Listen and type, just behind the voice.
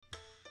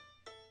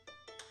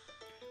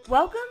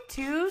Welcome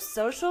to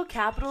Social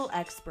Capital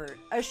Expert,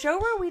 a show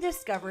where we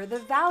discover the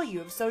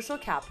value of social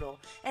capital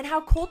and how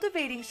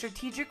cultivating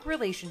strategic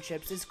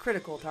relationships is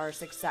critical to our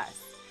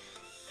success.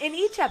 In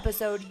each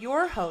episode,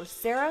 your host,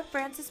 Sarah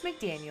Frances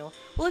McDaniel,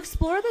 will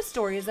explore the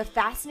stories of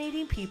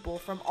fascinating people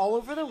from all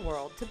over the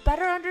world to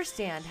better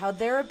understand how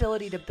their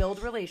ability to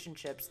build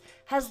relationships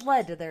has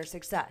led to their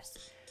success.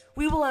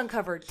 We will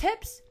uncover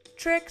tips,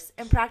 tricks,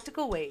 and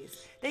practical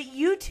ways that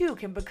you too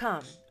can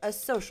become a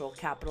social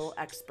capital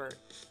expert.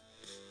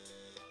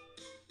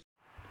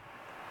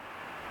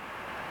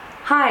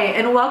 Hi,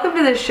 and welcome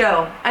to the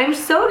show. I'm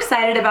so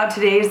excited about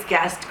today's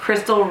guest,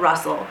 Crystal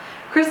Russell.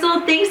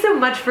 Crystal, thanks so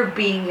much for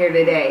being here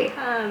today.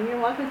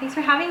 You're welcome. Thanks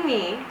for having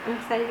me. I'm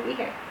excited to be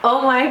here.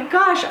 Oh my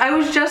gosh, I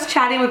was just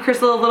chatting with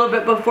Crystal a little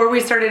bit before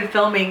we started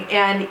filming,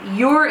 and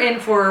you're in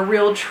for a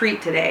real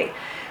treat today.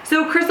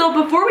 So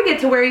Crystal, before we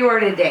get to where you are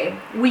today,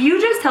 will you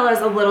just tell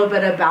us a little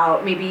bit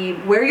about maybe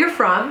where you're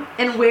from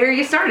and where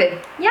you started?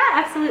 Yeah,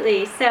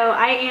 absolutely. So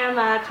I am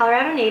a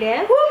Colorado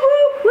native. Woo,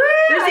 woo, woo.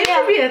 There seems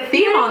to be a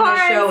theme on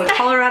the show with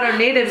Colorado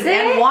natives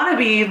and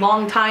wannabe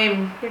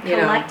long-time, You're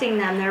collecting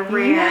them. They're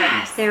rare.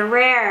 Yes. They're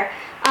rare.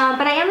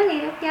 But I am a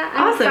native. Yeah,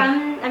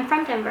 I'm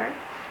from Denver.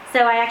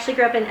 So I actually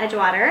grew up in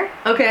Edgewater.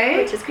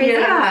 Okay. Which is crazy.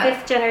 Yeah. I'm a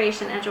fifth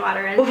generation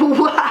Edgewateran.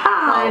 Wow.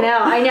 I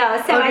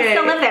know. So I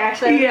still live there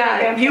actually.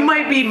 Yeah, you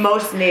might be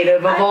most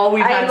native of all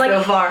we've had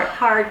so far.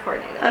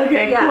 Hardcore native.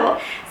 Okay, cool.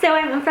 So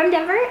I'm from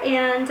Denver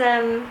and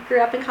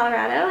grew up in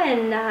Colorado,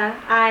 and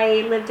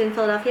I lived in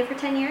Philadelphia for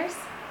 10 years.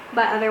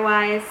 But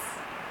otherwise,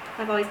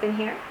 I've always been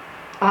here.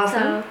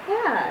 Awesome. So,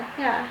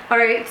 yeah. All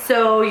right,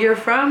 so you're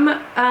from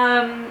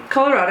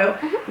Colorado.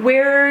 Mm-hmm.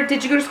 Where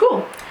did you go to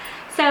school?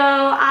 So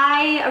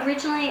I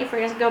originally, if we're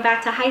going to go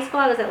back to high school,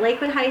 I was at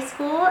Lakewood High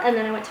School, and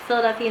then I went to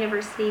Philadelphia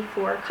University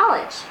for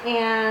college.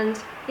 And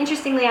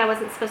interestingly, I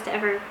wasn't supposed to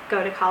ever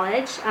go to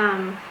college.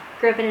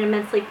 Grew up in an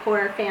immensely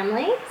poor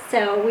family,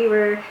 so we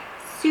were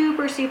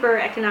super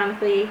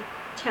economically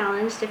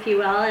challenged, if you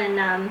will, and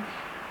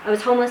I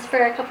was homeless for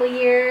a couple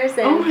years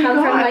and come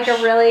from like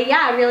a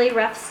really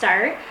rough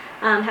start.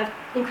 Have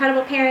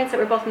incredible parents that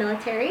were both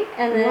military,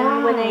 and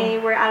then when they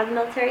were out of the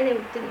military, they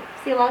didn't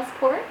see a lot of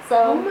support.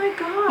 So,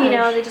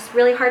 they're just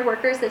really hard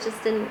workers that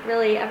just didn't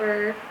really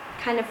ever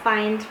kind of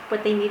find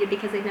what they needed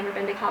because they'd never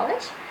been to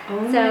college. Oh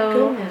my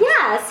goodness.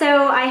 Yeah,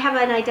 so I have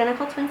an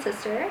identical twin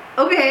sister.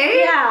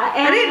 Okay. Yeah.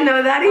 And I didn't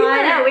know that either.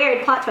 I know,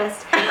 weird plot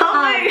twist. Oh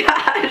my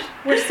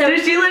gosh.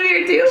 Does she live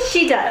here too?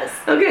 She does.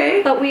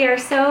 Okay. But we are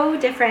so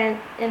different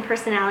in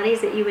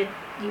personalities that you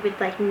would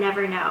like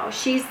never know.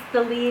 She's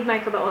the lead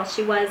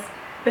she was,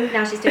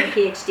 now she's doing a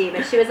PhD,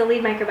 but she was a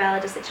lead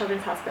microbiologist at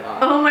Children's Hospital.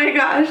 Oh my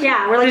gosh.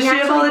 Yeah, we're like Does she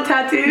have all the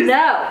tattoos?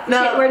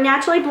 No. We're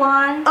naturally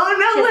blonde. Oh,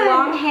 no She has way.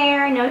 long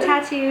hair, no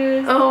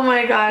tattoos. Oh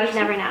my gosh. You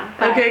never know.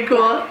 Okay, cool.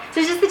 Yeah.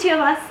 So it's just the two of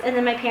us, and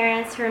then my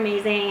parents who are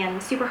amazing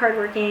and super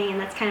hardworking, and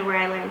that's kind of where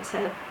I learned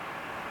to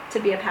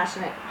be a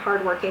passionate,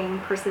 hardworking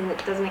person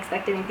that doesn't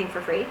expect anything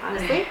for free,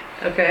 honestly.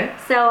 Okay.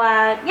 So,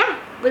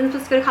 wasn't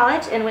supposed to go to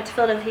college and went to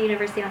Philadelphia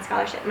University on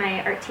scholarship.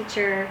 My art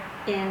teacher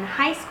in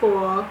high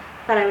school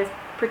thought I was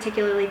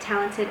particularly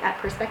talented at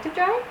perspective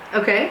drawing.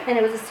 Okay. And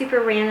it was a super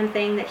random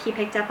thing that he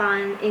picked up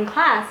on in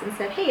class and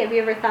said, hey, have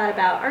you ever thought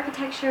about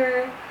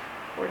architecture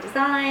or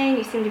design?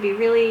 You seem to be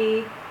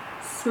really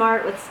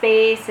smart with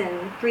space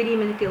and 3D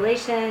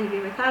manipulation. Have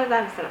you ever thought of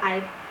that? I said,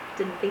 I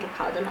didn't think of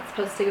college. I'm not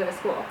supposed to go to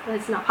school.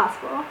 It's not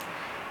possible.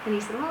 And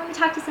he said, well, let me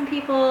talk to some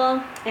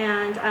people,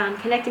 and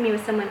connected me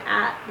with someone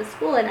at the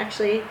school, and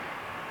actually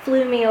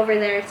flew me over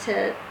there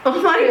to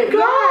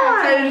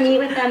meet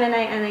with them, and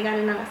I got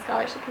in on a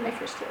scholarship in my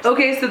first year.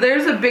 Okay, so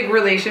there's a big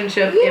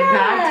relationship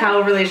impact,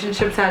 how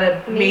relationships had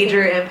a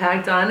major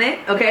impact on it.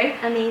 Okay.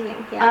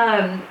 Amazing.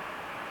 Yeah.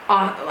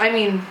 I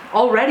mean,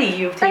 already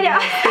you've taken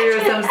us through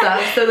some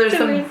stuff, so there's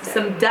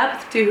some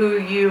depth to who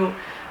you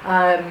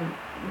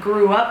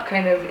grew up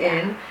kind of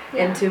in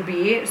and to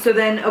be. So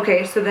then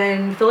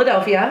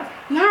Philadelphia.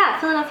 Yeah,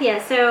 Philadelphia.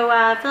 So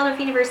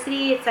Philadelphia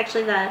University, it's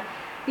actually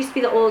used to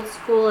be the old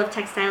School of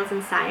Textiles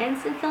and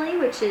Science in Philly,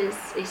 which is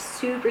a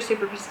super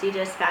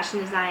prestigious fashion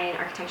design,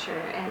 architecture,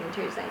 and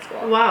interior design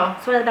school. Wow.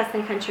 It's one of the best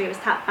in the country. It was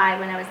top 5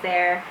 when I was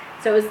there.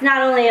 So it was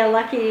not only a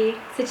lucky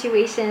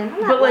situation,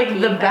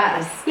 the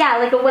best. Yeah,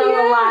 like a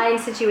well-aligned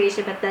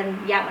situation, but then,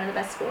 one of the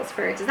best schools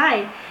for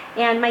design.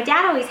 And my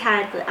dad always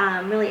had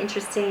really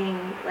interesting,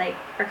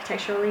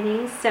 architectural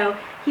leanings. So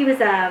he did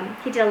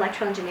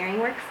electrical engineering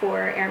work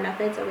for Air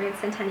Methods over in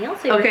Centennial.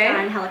 So he worked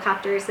on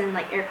helicopters and,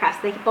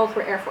 aircrafts. They both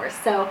were Air Force.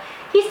 So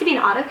he used to be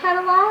in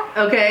AutoCAD a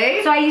lot.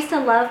 Okay. So I used to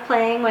love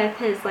playing with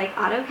his,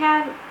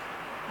 AutoCAD.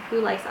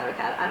 Who likes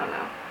AutoCAD? I don't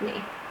know.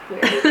 Me.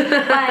 Weird.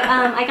 But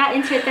I got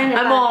into it then.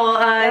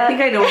 I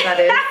think I know what that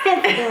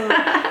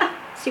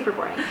is. Super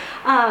boring.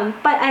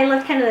 But I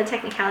loved kind of the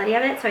technicality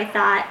of it, so I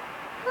thought,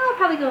 I'll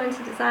probably go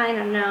into design, I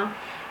don't know.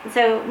 And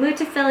so moved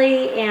to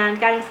Philly and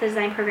got into the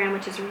design program,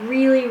 which is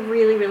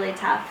really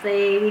tough.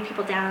 They lead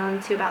people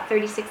down to about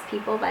 36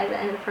 people by the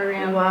end of the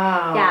program.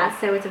 Wow. Yeah,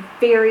 so it's a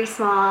very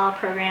small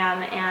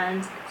program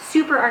and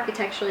super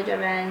architecturally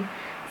driven.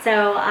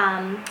 So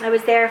I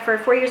was there for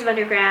 4 years of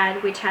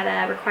undergrad, which had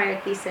a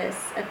required thesis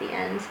at the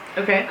end.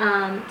 Okay.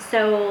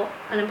 So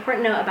an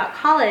important note about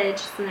college,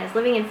 when I was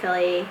living in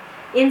Philly,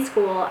 in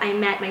school, I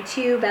met my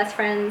 2 best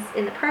friends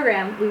in the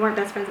program. We weren't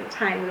best friends at the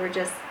time. We were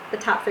just the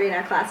top 3 in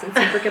our class and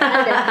super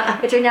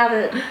competitive, which are now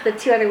the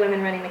 2 other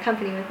women running the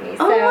company with me.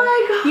 So, oh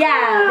my god!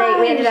 Yeah,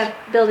 we ended up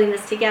building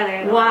this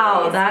together.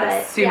 Wow,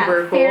 that's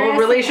super cool. Ferris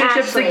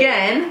relationships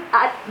again.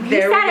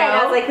 There we go.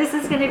 I was like, this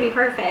is going to be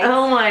perfect.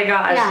 Oh my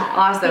gosh,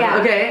 awesome.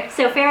 Yeah. Okay.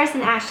 So Ferris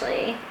and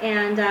Ashley,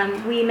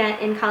 and we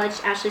met in college.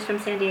 Ashley's from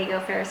San Diego,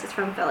 Ferris is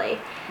from Philly.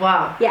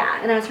 Wow.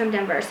 Yeah, and I was from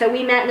Denver. So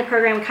we met in the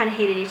program. We kind of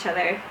hated each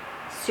other.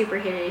 Super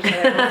hated each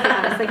other. Let's be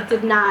honest. Like,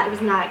 it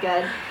was not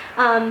good.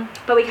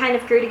 But we kind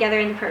of grew together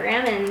in the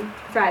program and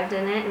thrived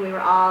in it, and we were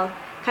all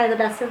kind of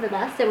the best of the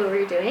best at what we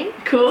were doing.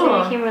 Cool. So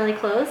we became really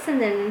close,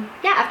 and then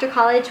after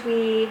college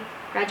we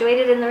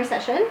graduated in the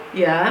recession.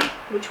 Yeah.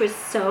 Which was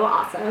so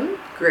awesome.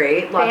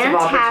 Great. Lots of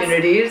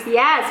opportunities.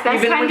 Yes. Best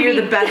Even time when to you're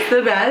be, the best of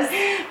the best.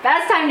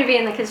 Best time to be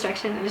in the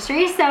construction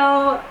industry.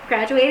 So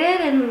graduated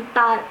and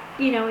thought,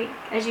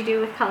 as you do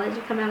with college,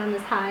 you come out on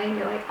this high and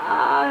you're like,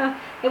 I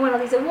won all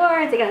these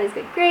awards, I got these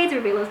good grades,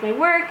 everybody loves my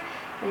work,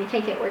 and you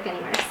can't get work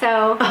anywhere.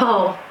 So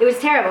it was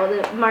terrible.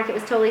 The market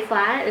was totally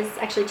flat. It was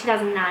actually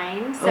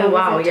 2009. So it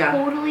wasn't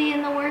totally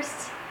in the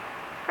worst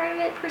part of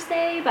it per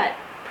se, but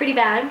pretty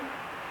bad.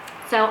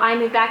 So I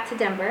moved back to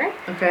Denver.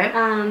 Okay.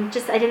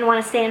 I didn't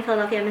want to stay in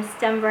Philadelphia. I miss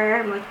Denver.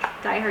 I'm like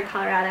diehard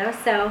Colorado.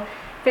 So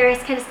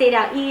Ferris kind of stayed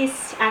out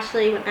east.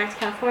 Ashley went back to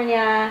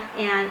California,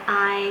 and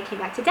I came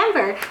back to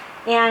Denver.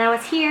 And I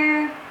was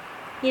here,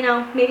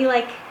 maybe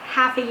like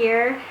half a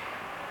year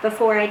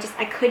before I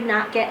could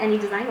not get any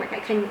design work. I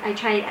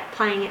tried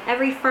applying at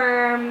every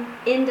firm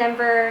in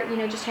Denver,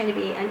 just trying to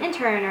be an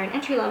intern or an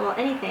entry level,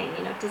 anything,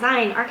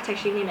 design,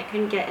 architecture, you name it,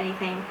 couldn't get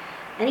anything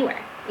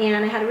anywhere.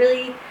 And I had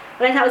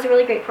what I thought was a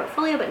really great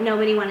portfolio, but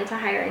nobody wanted to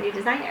hire a new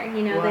designer.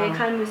 The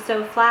economy was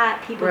so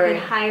flat, people could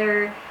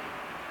hire,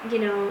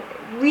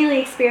 really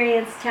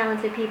experienced,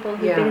 talented people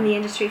who've been in the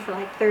industry for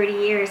like 30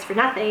 years for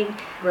nothing.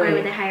 Why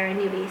would they hire a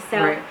newbie?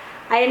 So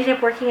I ended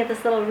up working at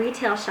this little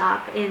retail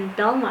shop in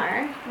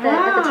Belmar.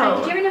 At the time,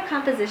 did you ever know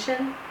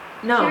Composition?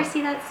 No. Did you ever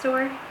see that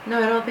store?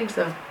 No, I don't think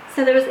so.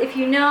 So there was, if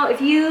you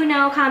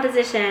know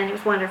Composition, it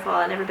was wonderful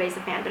and everybody's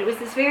a fan. But it was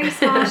this very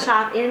small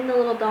shop in the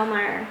little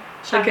Belmar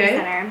shopping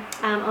center,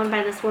 owned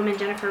by this woman,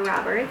 Jennifer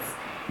Roberts.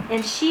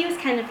 And she was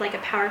kind of like a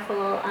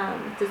powerful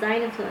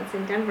design influence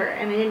in Denver.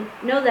 And I didn't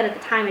know that at the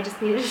time. I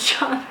just needed a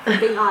job, for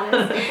being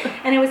honest.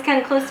 And it was kind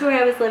of close to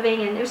where I was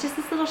living. And it was just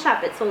this little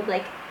shop that sold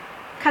like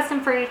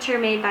custom furniture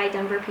made by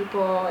Denver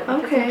people. And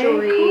custom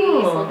jewelry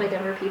sold by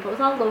Denver people. It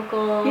was all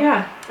local.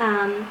 Yeah.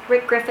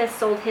 Rick Griffiths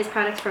sold his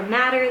products from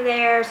Matter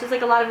there. So there's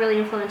like a lot of really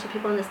influential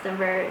people in this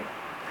Denver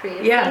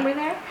creative scene were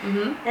there.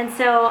 Mm-hmm. And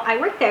so I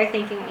worked there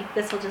thinking like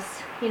this will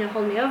just,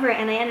 hold me over.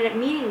 And I ended up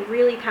meeting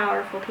really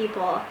powerful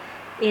people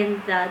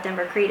in the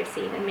Denver creative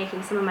scene and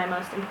making some of my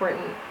most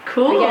important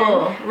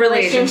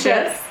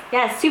relationships.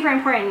 Yeah, super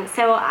important.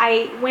 So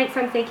I went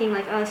from thinking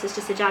like, this is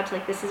just a job to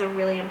like, this is a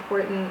really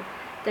important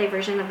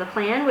diversion of the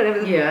plan, whatever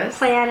the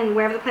plan and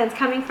wherever the plan's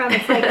coming from.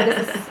 It's like,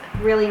 this is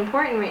really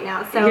important right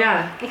now. So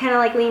I kind of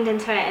like leaned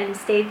into it and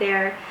stayed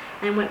there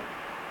and went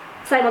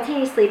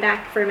simultaneously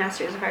back for a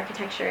Master's of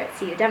Architecture at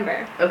CU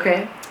Denver.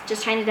 Okay.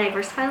 Just trying to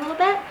diversify a little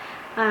bit.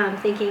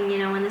 Thinking,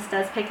 when this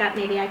does pick up,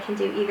 maybe I can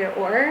do either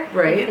or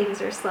when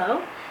things are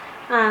slow.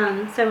 So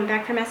I went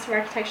back for Master of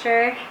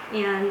Architecture,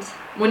 and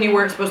when you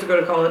weren't supposed to go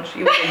to college,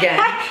 you went again.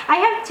 I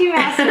have 2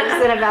 masters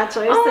and a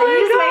bachelor's, so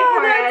you just wait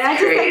for it.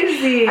 That's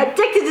crazy. I just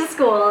addicted to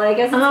school. I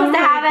guess it's supposed to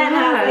happen. And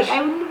I was like,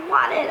 I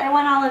want it. I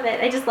want all of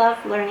it. I just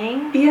love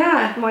learning.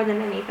 Yeah. More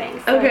than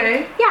anything. So,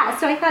 yeah.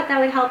 So I thought that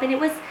would help, and it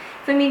was.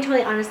 If I'm being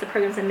totally honest, the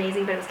program's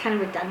amazing, but it was kind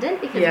of redundant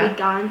because we'd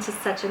gone to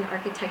such an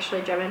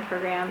architecturally driven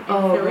program in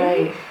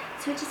Philly.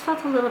 So it just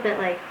felt a little bit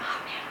like,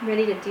 oh man, I'm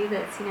ready to do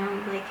this,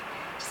 like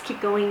just keep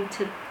going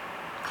to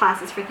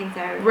classes for things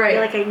that I feel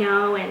like I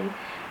know. And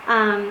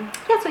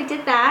so I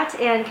did that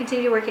and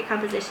continued to work at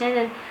Composition.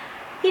 And,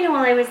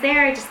 while I was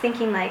there, I just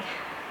thinking like,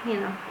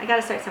 I got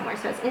to start somewhere.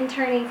 So I was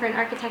interning for an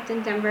architect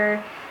in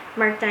Denver,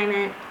 Mark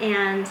Diamond,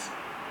 and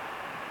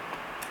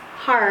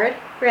hard,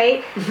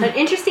 right? An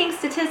interesting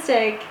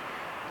statistic.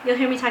 You'll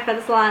hear me talk about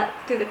this a lot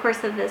through the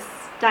course of this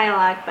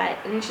dialogue, but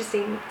an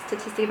interesting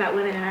statistic about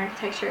women in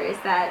architecture is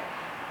that,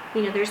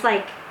 there's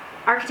like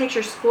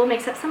architecture school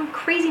makes up some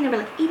crazy number,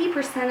 like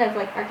 80% of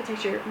like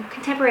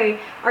contemporary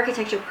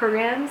architecture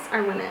programs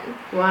are women.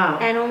 Wow.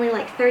 And only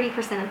like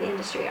 30% of the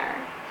industry are.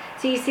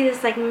 So you see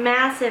this like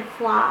massive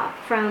flop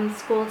from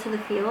school to the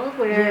field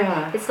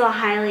where it's still a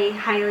highly,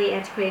 highly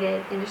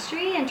antiquated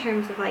industry in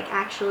terms of like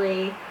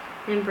actually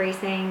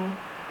embracing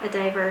a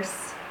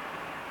diverse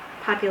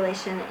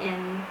population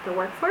in the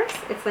workforce.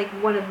 It's like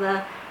one of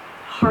the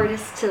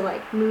hardest to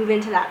like move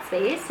into that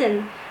space,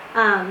 and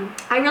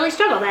I really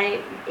struggled.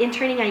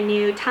 Interning, I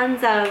knew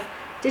tons of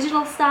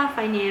digital stuff,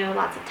 I knew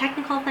lots of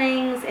technical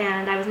things,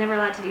 and I was never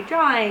allowed to do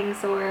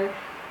drawings or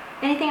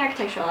anything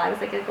architectural. I was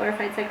like a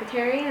glorified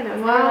secretary, and I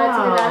was never allowed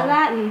to do none of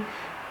that. And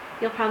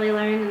you'll probably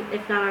learn,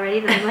 if not already,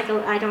 that I'm like,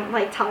 I don't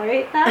like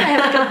tolerate that. I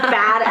have like a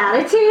bad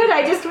attitude.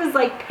 I just was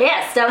like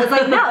pissed. I was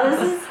like,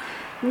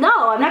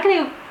 no, I'm not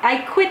going to, I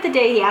quit the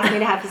day he asked me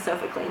to have his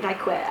sofa cleaned. I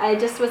quit. I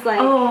just was like,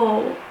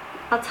 I'll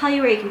tell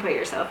you where you can put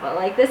your sofa.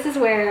 Like, this is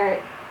where,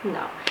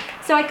 no.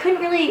 So I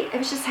couldn't really, I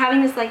was just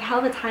having this like hell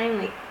of a time,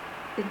 like,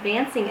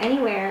 advancing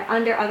anywhere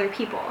under other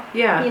people.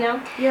 Yeah. You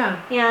know? Yeah.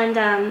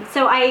 And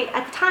so I,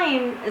 at the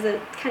time, as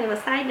a kind of a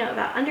side note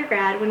about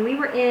undergrad, when we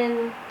were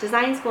in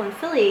design school in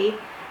Philly,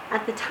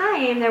 at the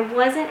time, there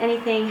wasn't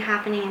anything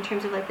happening in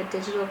terms of like the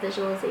digital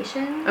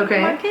visualization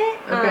market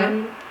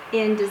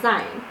in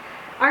design.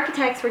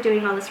 Architects were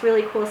doing all this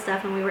really cool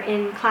stuff, and we were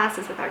in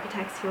classes with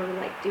architects who were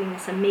like doing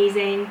this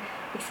amazing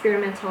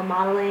experimental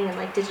modeling and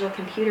like digital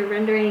computer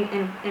rendering,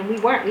 and we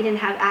didn't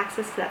have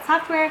access to that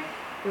software.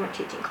 We weren't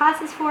teaching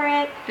classes for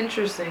it.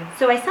 Interesting.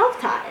 So I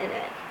self-taught in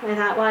it. And I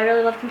thought, well, I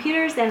really love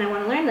computers and I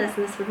want to learn this,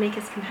 and this would make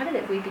us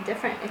competitive. We'd be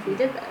different if we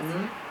did this.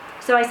 Mm-hmm.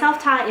 So I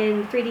self-taught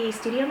in 3D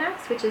Studio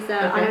Max, which is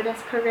an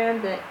Autodesk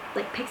program that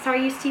like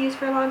Pixar used to use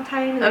for a long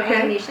time in their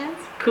animations.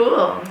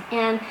 Cool.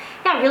 And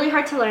yeah, really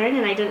hard to learn,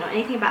 and I didn't know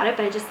anything about it,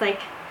 but I just like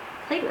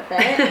played with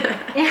it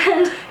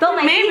and built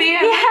my I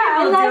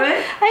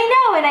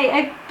know, and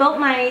I built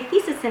my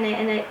thesis in it,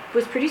 and it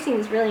was producing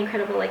these really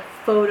incredible like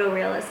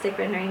photorealistic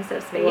renderings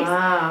of space. Wow. So I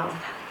thought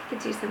I could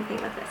do something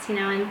with this, you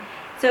know. And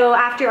so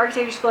after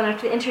architecture school and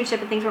after the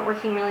internship and things weren't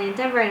working really in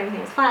Denver and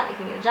everything was flat, I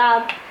couldn't get a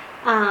job,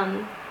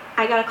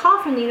 I got a call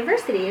from the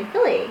university in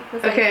Philly. It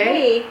was like,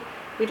 hey,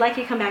 we'd like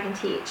you to come back and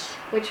teach,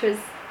 which was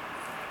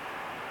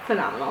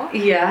phenomenal.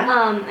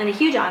 Yeah. And a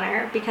huge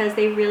honor, because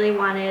they really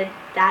wanted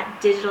that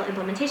digital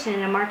implementation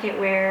in a market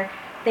where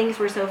things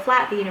were so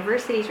flat. The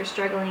universities were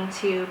struggling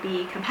to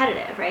be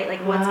competitive, right?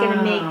 Like, what's going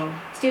to make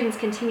students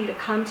continue to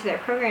come to their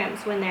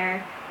programs when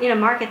they're in a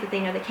market that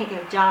they know they can't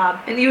get a job?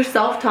 And you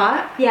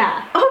self-taught?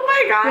 Yeah. Oh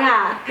my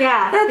god.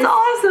 Yeah. That's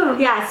awesome.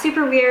 Yeah,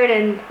 super weird,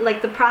 and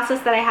like the process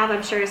that I have,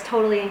 I'm sure, is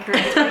totally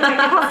incorrect by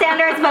technical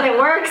standards, but it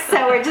works.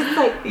 So we're just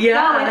like, let's make it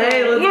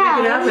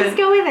happen. Let's just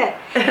go with it.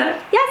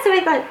 So I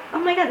thought, oh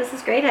my god, this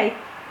is great. I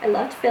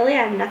loved Philly.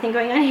 I have nothing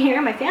going on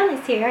here. My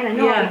family's here, and I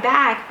know I'll be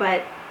back,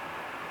 but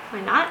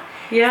why not?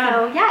 Yeah.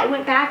 So I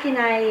went back and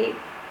I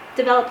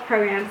developed a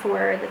program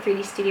for the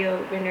 3D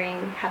studio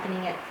rendering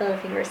happening at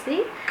Philadelphia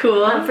University.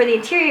 Cool. For the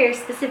interior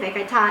specific,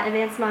 I taught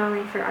advanced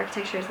modeling for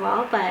architecture as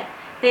well, but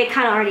they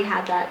kind of already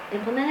had that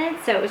implemented,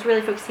 so it was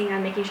really focusing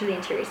on making sure the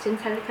interior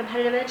students had a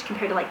competitive edge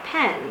compared to like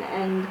Penn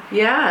and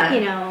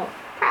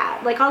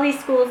Pratt, like all these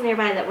schools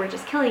nearby that were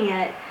just killing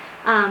it.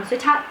 So I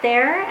taught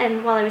there,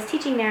 and while I was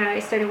teaching there, I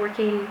started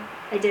working.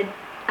 I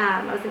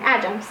was an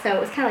adjunct, so it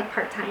was kind of like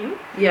part-time.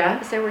 Yeah.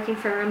 I started working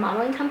for a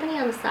modeling company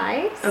on the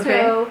side.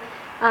 Okay. So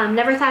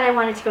never thought I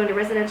wanted to go into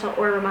residential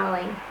or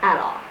remodeling at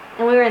all.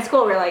 And when we were in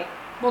school, we were like,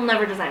 we'll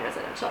never design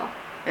residential.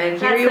 And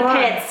here you are.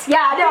 Pits.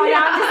 Yeah, no,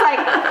 I'm just like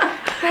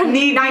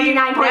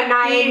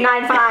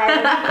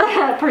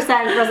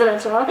 99.995%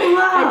 residential. Wow.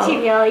 And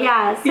TVL,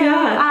 So,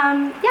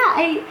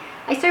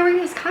 I started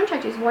working as a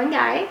contractor. He was one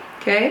guy.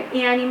 Okay.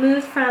 And he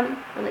moved from,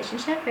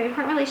 very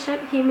important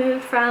relationship, he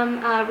moved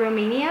from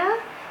Romania,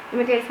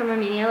 immigrated from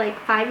Romania like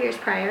 5 years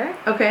prior.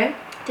 Okay.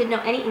 Didn't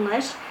know any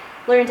English.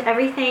 Learned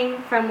everything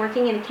from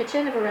working in a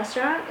kitchen of a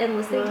restaurant and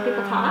listening to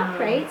people talk,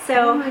 right?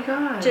 So oh my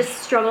gosh.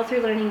 Just struggled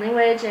through learning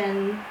language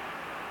and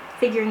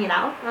figuring it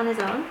out on his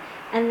own,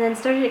 and then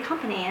started a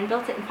company and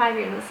built it in 5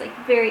 years. And it's like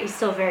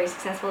still very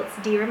successful. It's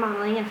D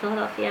Remodeling in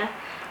Philadelphia.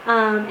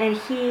 And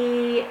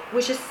he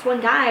was just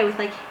one guy with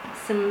like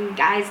some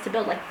guys to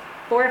build, like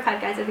 4 or 5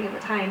 guys I think at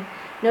the time.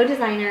 No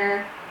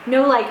designer,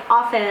 no like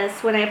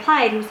office. When I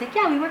applied, he was like,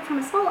 yeah, we work from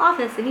a small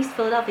office in East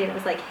Philadelphia, and it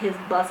was like his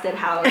busted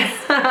house,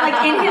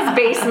 like in his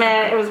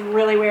basement. It was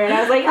really weird.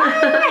 I was like,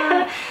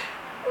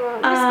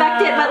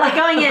 respect it, but like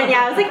going in,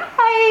 I was like,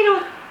 I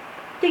don't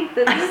think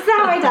this is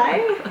how I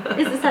die.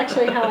 Is this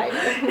actually how I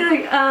die? You're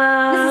like, this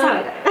is how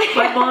I die.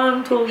 My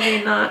mom told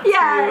me not to.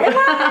 Am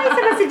I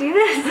supposed to do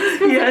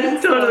this?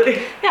 Yes,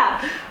 totally.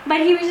 Yeah,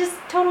 but he was just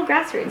total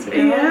grassroots, you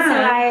know? Yeah.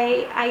 So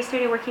I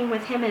started working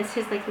with him as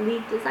his like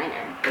lead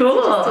designer.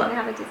 Cool. He just didn't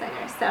have a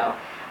designer, so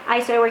I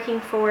started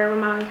working for a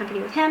remodeling company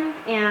with him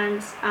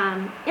and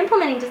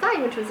implementing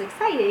design, which was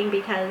exciting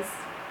because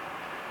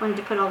I wanted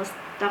to put all the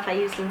stuff I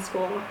used in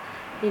school,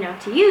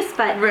 to use,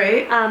 but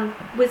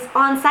was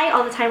on site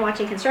all the time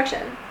watching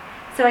construction.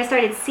 So I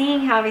started seeing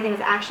how everything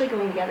was actually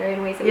going together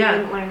in ways that we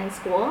didn't learn in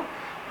school,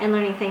 and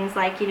learning things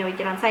like, we'd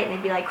get on site and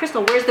they'd be like,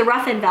 Crystal, where's the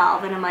rough-in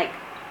valve? And I'm like,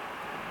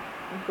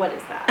 what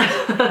is that?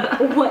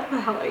 What the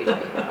hell are you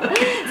talking about?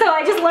 So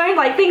I just learned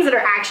like things that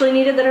are actually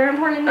needed, that are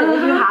important,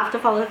 that you have to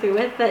follow through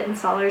with, that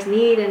installers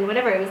need, and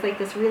whatever. It was like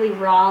this really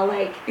raw,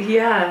 like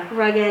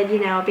rugged,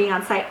 being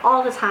on site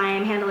all the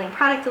time, handling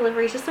product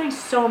deliveries, just learning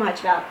so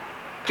much about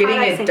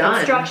getting it done.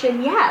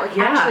 Construction,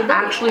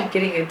 actually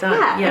getting it done.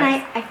 Yeah,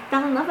 and I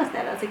fell in love with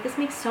it. I was like, this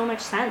makes so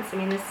much sense. I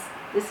mean, this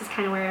is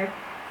kind of where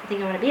I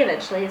think I want to be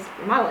eventually, is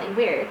remodeling.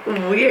 Weird.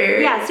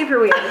 Yeah, super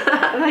weird.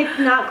 Like,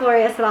 not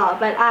glorious at all.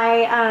 But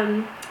I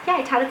yeah,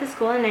 I taught at the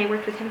school, and I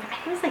worked with him for, I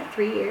think it was like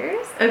 3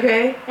 years.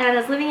 Okay. And I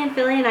was living in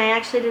Philly, and I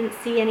actually didn't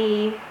see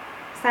any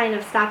sign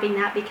of stopping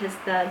that because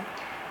the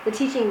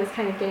teaching was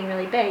kind of getting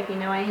really big. You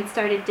know, I had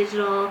started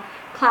digital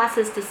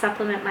classes to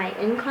supplement my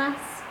in-class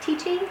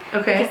teaching.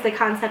 Okay. Because the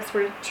concepts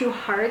were too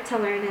hard to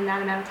learn in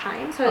that amount of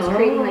time. So I was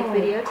creating like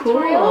video cool.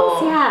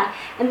 tutorials. Yeah.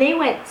 And they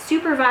went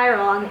super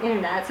viral on the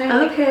internet. So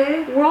I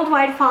had like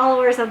worldwide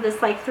followers of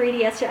this like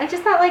 3DS. I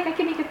just thought like I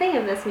could make a thing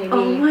of this maybe.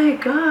 Oh my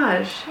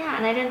gosh. Yeah,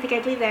 and I didn't think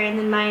I'd leave there. And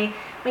then my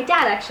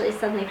dad actually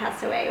suddenly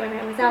passed away when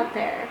I was out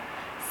there.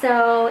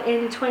 So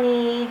in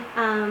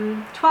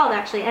 2012,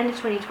 actually, end of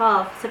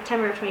 2012,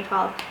 September of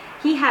 2012,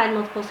 he had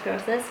multiple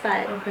sclerosis,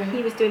 but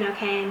he was doing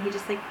okay, and he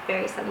just like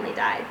very suddenly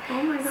died.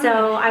 Oh my god.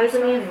 So I was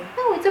living.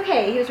 No, it's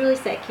okay. He was really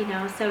sick, you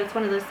know. So it's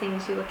one of those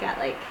things you look at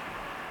like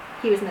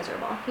he was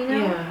miserable, you know.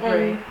 Yeah,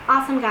 and right.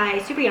 Awesome guy,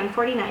 super young,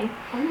 49.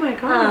 Oh my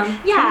gosh.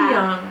 Yeah. So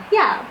young.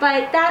 Yeah,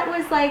 but that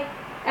was like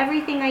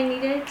everything I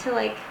needed to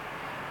like.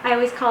 I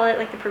always call it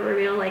like the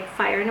proverbial like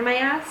fire under my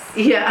ass.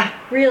 Yeah.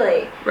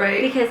 Really.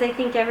 Right. Because I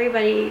think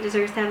everybody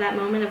deserves to have that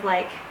moment of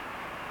like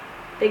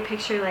big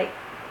picture, like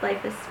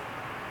life is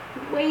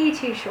way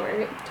too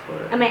short.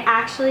 Totally. Am I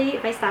actually,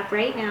 if I stop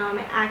right now, am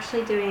I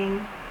actually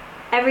doing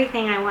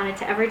everything I wanted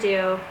to ever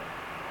do,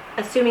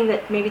 assuming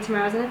that maybe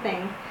tomorrow isn't a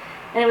thing?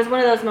 And it was one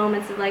of those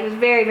moments of like, it was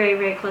very, very,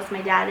 very close to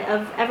my dad.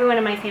 Of everyone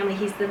in my family,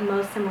 he's the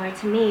most similar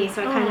to me.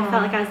 So I kind of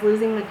felt like I was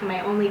losing like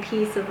my only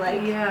piece of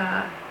like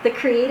the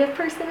creative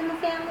person in the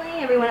family.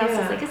 Everyone else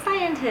is like a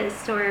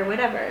scientist or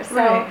whatever.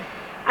 So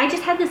I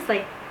just had this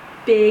like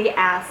big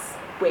ass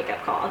wake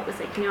up call. It was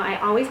like, you know, I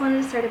always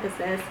wanted to start a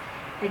business.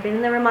 I've been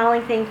in the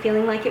remodeling thing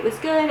feeling like it was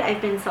good.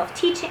 I've been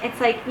self-teaching. It's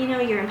like, you know,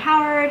 you're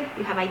empowered.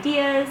 You have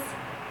ideas.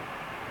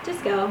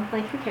 Just go.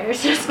 Like, who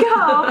cares? Just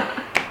go.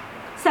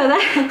 So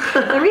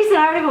the recent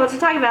article was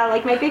talking about,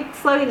 like, my big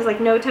slogan is, like,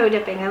 no toe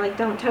dipping. I, like,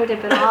 don't toe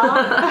dip at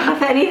all,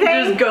 if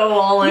anything. Just go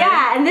all in.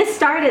 Yeah, and this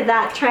started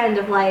that trend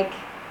of, like,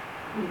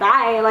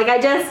 bye. Like,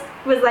 I just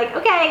was like,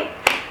 okay,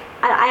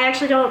 I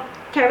actually don't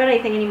care about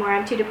anything anymore.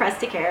 I'm too depressed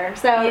to care.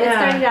 So it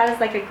started out as,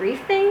 like, a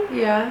grief thing.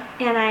 Yeah.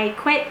 And I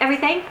quit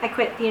everything. I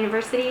quit the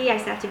university. I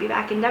just have to be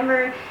back in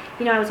Denver.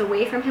 You know, I was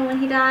away from him when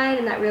he died,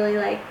 and that really,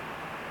 like,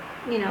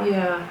 you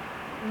know,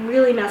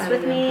 really messed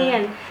with me.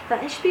 And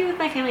thought I should be with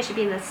my family. I should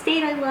be in the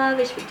state I love.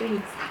 I should be doing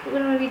exactly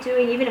what I want to be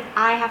doing, even if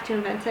I have to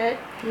invent it.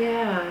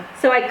 Yeah.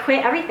 So I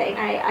quit everything.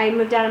 I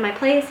moved out of my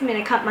place. I mean,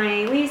 I cut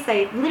my lease.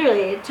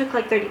 It took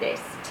like 30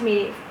 days to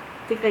me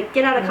to like,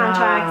 get out of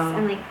contracts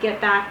and like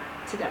get back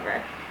to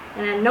Denver.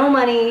 And I had no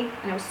money,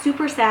 and I was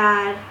super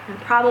sad, and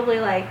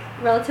probably like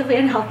relatively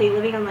unhealthy,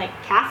 living on like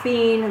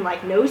caffeine and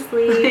like no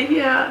sleep.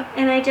 Yeah.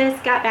 And I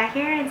just got back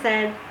here and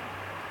said,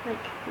 like,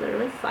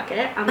 literally, fuck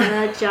it. I'm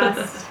gonna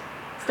just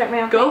start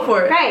my own Go thing.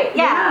 for it. Right,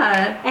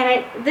 yeah.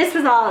 And this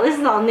is all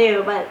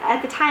new, but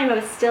at the time I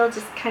was still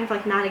just kind of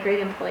like not a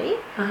great employee.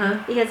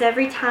 Because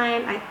every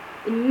time I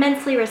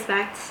immensely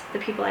respect the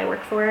people I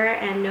work for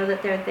and know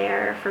that they're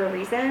there for a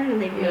reason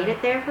and they've made it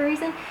there for a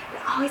reason.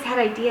 I always had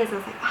ideas. I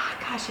was like, oh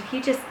gosh, if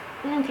you did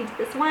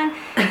this one,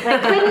 and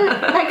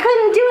I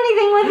couldn't do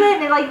anything with it,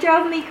 and it like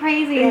drove me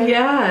crazy. And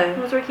I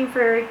was working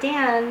for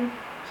Dan.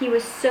 He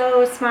was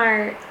so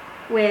smart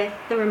with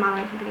the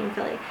remodeling company in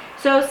Philly.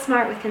 So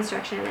smart with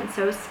construction and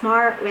so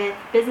smart with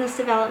business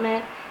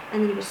development,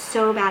 and then he was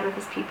so bad with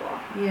his people.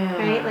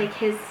 Right? Like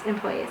his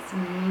employees.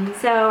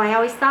 So I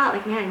always thought,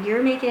 like, man,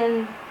 you're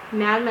making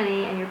mad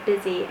money and you're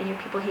busy and your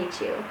people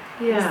hate you.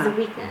 This is a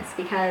weakness,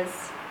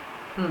 because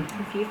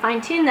if you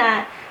fine tune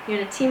that, you're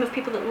in a team of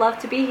people that love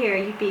to be here,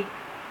 you'd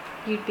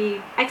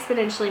be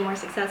exponentially more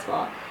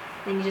successful.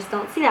 And you just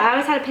don't see that. I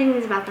always had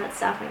opinions about that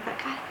stuff, and I thought,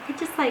 God, I could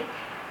just like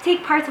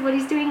take parts of what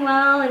he's doing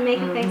well and make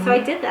it things. So I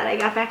did that. I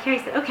got back here.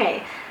 I said,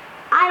 okay,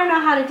 I don't know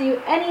how to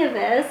do any of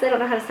this. I don't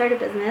know how to start a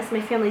business.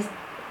 My family's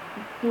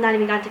not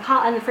even gone to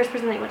college. I'm the first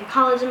person that went to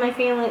college in my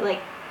family.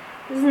 Like,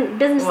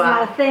 business is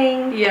not a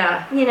thing.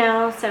 You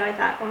know, so I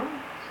thought, well,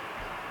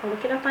 I'll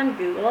look it up on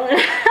Google and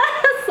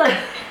just like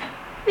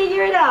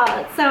figure it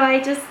out. So I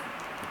just,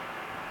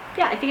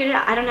 I figured it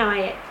out. I don't know.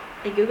 I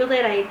Googled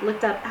it. I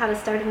looked up how to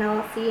start an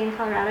LLC in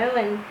Colorado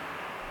and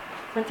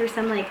went through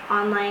some like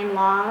online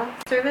law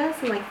service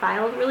and like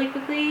filed really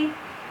quickly.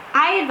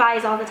 I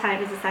advise all the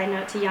time, as a side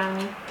note, to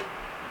young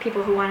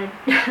people who want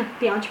to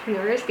be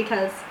entrepreneurs,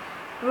 because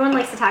everyone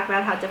likes to talk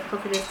about how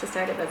difficult it is to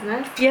start a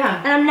business.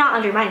 And I'm not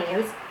undermining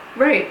it.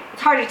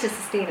 It's harder to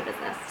sustain a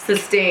business.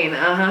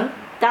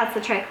 That's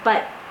the trick.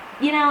 But,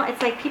 you know,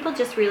 it's like people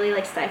just really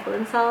like stifle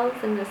themselves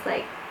and just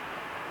like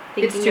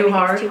thinking it's too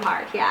hard.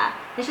 Yeah.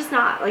 It's just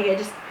not. Like, I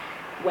just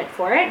went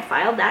for it,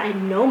 filed that, I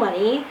had no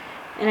money,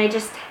 and I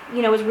just,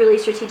 you know, was really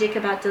strategic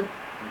about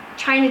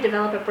trying to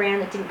develop a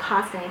brand that didn't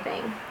cost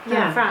anything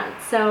up front.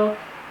 So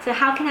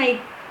how can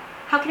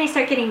I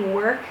start getting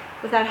work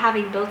without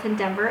having built in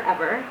Denver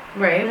ever?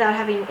 Without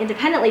having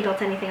independently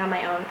built anything on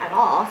my own at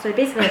all. So I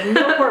basically have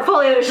no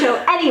portfolio to show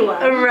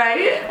anyone.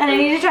 And I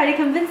need to try to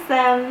convince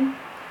them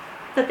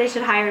that they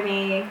should hire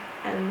me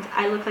and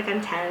I look like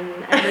I'm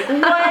 10. I'm like,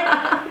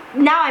 what?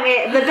 Now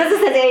the business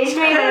has aged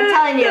me, but I'm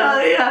telling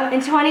you,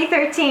 in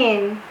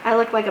 2013, I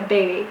looked like a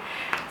baby.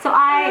 So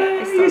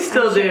you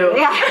still do.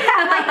 Yeah.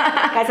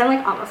 I'm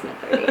like almost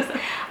mid-30s.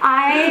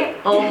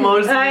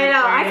 Almost I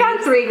know. I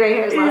found 3 gray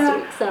hairs last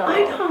week, so.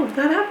 I know.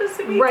 That happens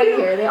to me right too.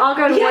 here. They all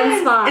go to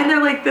one spot. And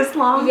they're like this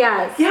long.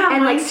 Yes. Yeah,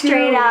 and like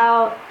straight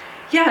out.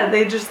 Yeah,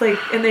 they just like,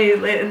 and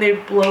they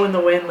blow in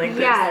the wind like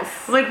this. Yes.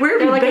 I'm like, where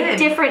have you been? They're like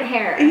been? a different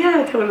hair.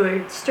 Yeah,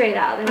 totally. Straight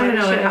out. I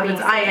know, it happens.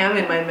 I am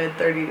in my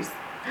mid-30s.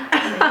 Can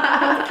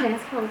I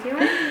ask how old you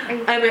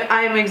are?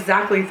 I'm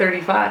exactly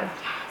 35.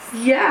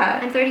 Yeah.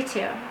 I'm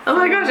 32. Oh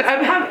my gosh,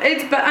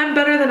 I'm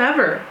better than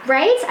ever.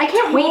 Right? I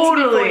can't wait to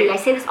be Totally. 40. I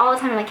say this all the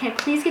time. I'm like, can I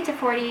please get to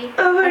 40?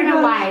 Oh my I don't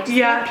know gosh. why. Just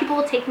Yeah. think people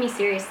will take me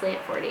seriously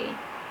at 40.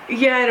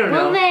 Yeah, I don't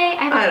know. Will they?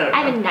 I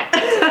have a neck.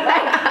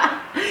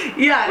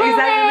 Yeah, Will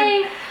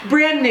exactly.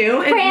 Brand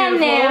new and Brand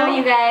beautiful. new,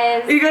 you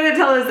guys. You gotta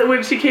tell us,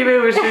 when she came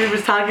in, when she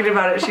was talking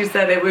about it, she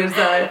said it was,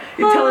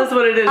 tell us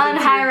what it is.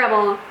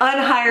 Unhireable.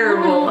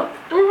 Unhireable.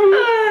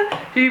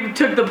 You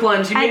took the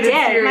plunge. You I made did.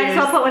 it serious. Might as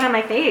well put one on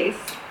my face.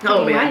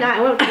 Oh, man. Why not?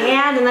 I went with the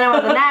hand and then I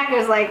went with the neck. It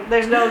was like,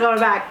 there's no going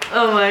back.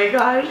 Oh my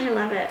gosh. I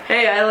love it.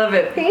 Hey, I love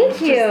it. Thank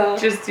you.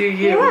 Just do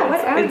you.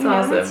 Yeah, it's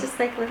awesome. It's just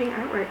like living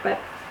artwork. But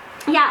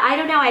yeah, I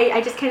don't know.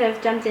 I just kind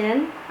of jumped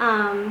in.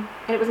 And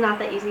it was not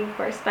that easy, of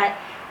course. But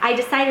I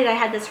decided I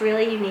had this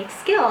really unique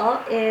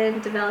skill in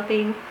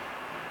developing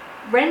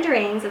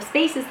renderings of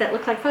spaces that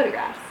look like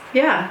photographs.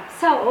 Yeah.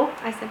 So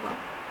I said, well,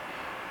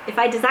 if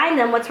I design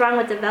them, what's wrong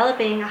with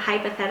developing a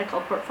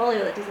hypothetical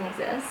portfolio that doesn't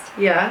exist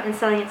Yeah. and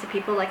selling it to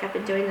people like I've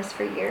been doing this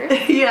for years?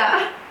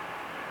 Yeah.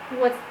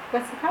 What's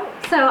the problem?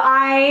 So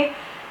I,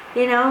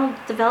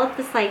 developed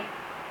this, like,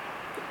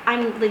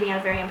 I'm leaving out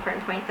a very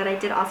important point that I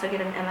did also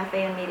get an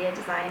MFA in media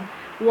design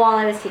while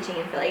I was teaching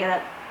in Philly. I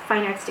got a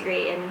fine arts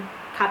degree in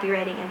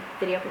copywriting and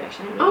video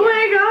production and media. Oh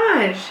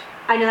my gosh.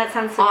 I know that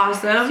sounds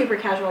awesome. super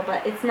casual,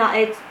 but it's not.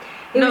 It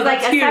No, was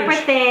like that's a huge.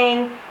 separate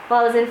thing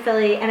while I was in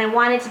Philly, and I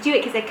wanted to do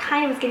it because I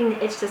kind of was getting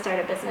the itch to start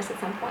a business at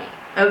some point.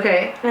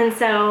 Okay. And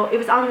so it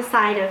was on the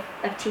side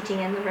of teaching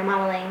and the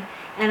remodeling,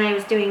 and I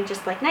was doing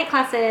just like night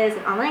classes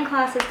and online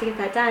classes to get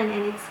that done,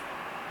 and it's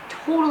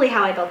totally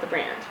how I built the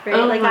brand, right?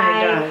 Oh like my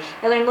I gosh.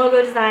 learned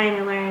logo design,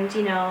 I learned,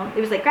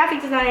 it was like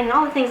graphic design and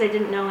all the things I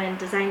didn't know in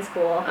design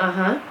school,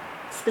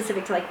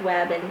 specific to like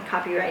web and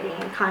copywriting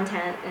and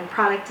content and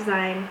product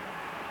design.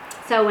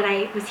 So when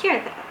I was here, I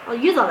thought, I'll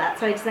use all that.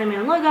 So I designed my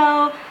own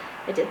logo.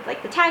 I did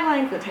like the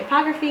taglines, the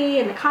typography,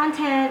 and the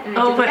content, and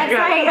I did the website.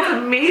 God, that's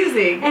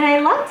amazing. And I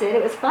loved it.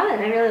 It was fun.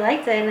 I really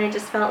liked it, and I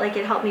just felt like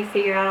it helped me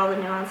figure out all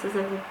the nuances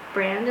of the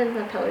brand and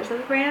the pillars of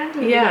the brand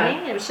in the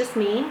beginning. It was just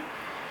me.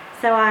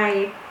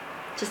 So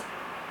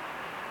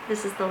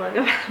this is the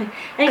logo.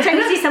 Anytime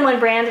you see someone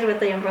branded with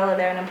the umbrella,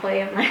 they're an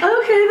employee of mine.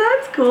 Okay,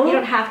 that's cool. You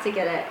don't have to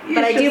get it,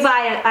 but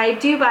I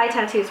do buy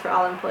tattoos for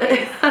all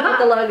employees with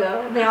the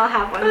logo. They all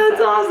have one.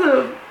 That's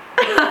awesome.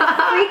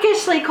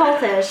 Freakishly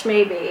cultish,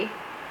 maybe.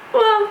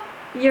 Well,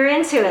 you're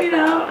into it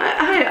though.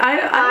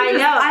 I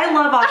know. I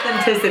love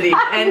authenticity,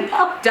 and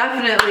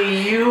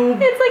definitely you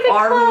It's like a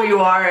are club. who you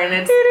are, and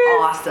it's It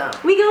is. awesome.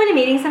 We go into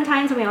meetings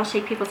sometimes and we all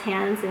shake people's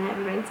hands, and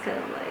everyone's kind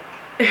of like,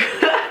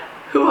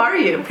 Who are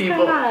you,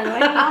 people?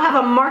 I'll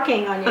have a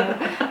marking on you.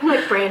 I'm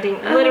like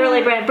branding,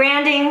 literally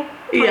branding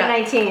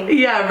 2019.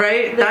 Yeah,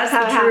 right? That's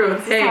how the it truth.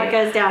 happens. This is how it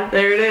goes down.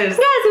 There it is.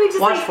 Yeah, so we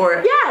just watch for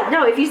it. Yeah,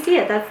 no, if you see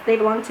it, they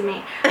belong to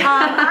me.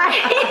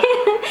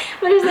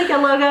 But there's like a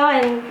logo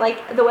and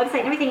like the website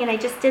and everything, and I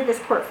just did this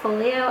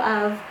portfolio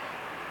of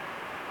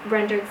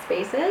rendered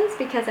spaces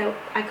because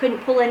I couldn't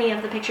pull any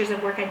of the pictures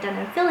of work I'd done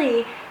in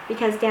Philly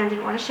because Dan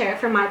didn't want to share it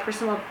for my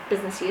personal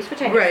business use,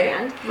 which I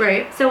understand.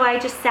 Right. So I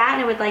just sat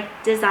and I would like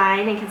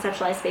design and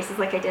conceptualize spaces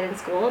like I did in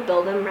school,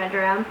 build them,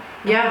 render them,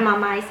 and put them on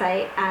my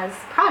site as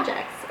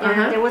projects. And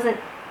I wasn't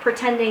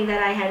pretending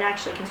that I had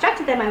actually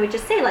constructed them. I would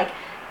just say like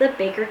the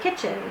Baker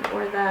Kitchen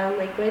or the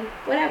Lakewood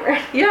whatever.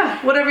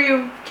 Yeah, whatever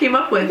you came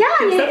up with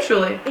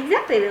conceptually.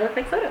 Exactly, they look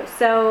like photos.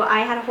 So I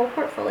had a whole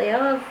portfolio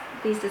of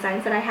these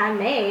designs that I had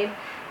made,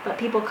 but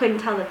people couldn't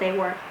tell that they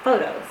weren't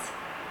photos,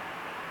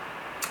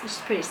 which is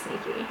pretty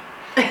sneaky.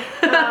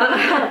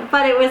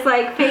 But it was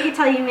like fake it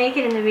till you make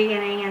it in the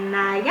beginning, and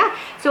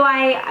so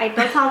I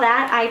built all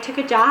that. I took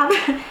a job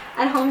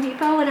at Home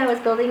Depot when I was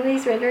building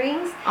these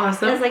renderings.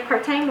 Awesome. It was like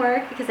part-time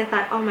work because I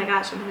thought, oh my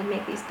gosh, I'm going to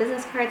make these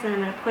business cards and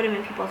I'm going to put them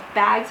in people's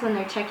bags when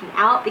they're checking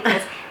out,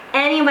 because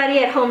anybody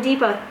at Home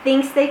Depot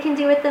thinks they can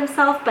do it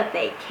themselves, but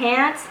they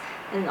can't.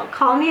 And they'll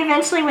call me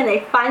eventually when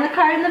they find the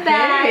card in the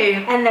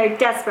bag, and they're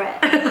desperate.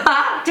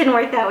 Didn't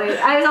work that way.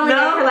 I was only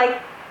there for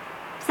like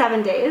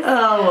 7 days.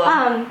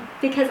 Oh.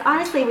 Because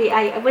honestly,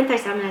 I went there,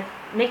 so I'm going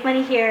to make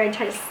money here and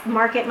try to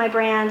market my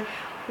brand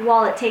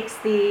while it takes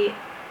the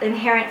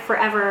inherent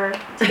forever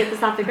to get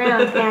this off the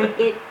ground. And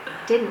it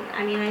didn't.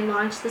 I mean, I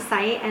launched the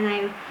site and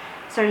I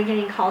started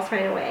getting calls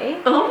right away.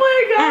 Oh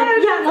my gosh.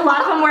 And yeah, a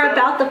lot of them were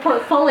about the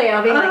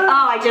portfolio, being like,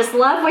 oh, I just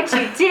love what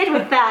you did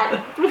with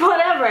that,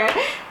 whatever. And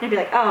I'd be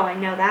like, oh, I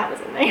know that was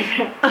a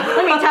nightmare.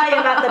 Let me tell you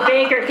about the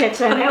Baker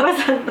Kitchen. It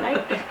was a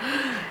nightmare.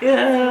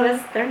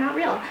 Yeah. They're not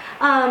real.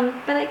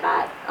 But I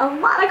got a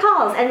lot of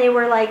calls, and they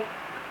were like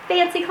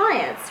fancy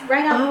clients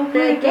right out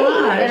the gate.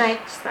 And I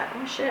just thought,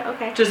 oh shit,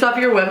 okay. Just off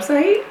your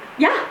website?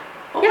 Yeah.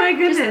 Oh my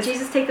goodness. Just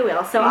Jesus take the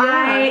wheel. So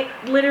I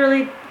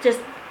literally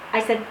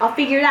I said, I'll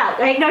figure it out.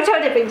 Right? No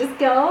toe dipping, just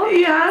go.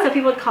 Yeah. So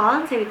people would call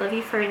and say, we'd love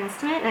you for an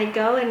estimate. And I'd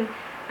go and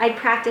I'd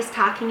practice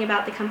talking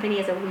about the company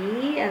as a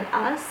we and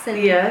us.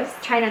 And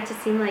try not to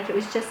seem like it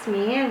was just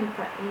me. And,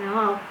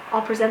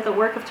 I'll present the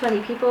work of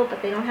 20 people,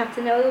 but they don't have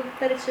to know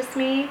that it's just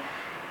me.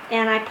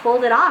 And I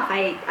pulled it off.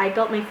 I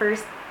built my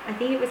first, I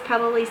think it was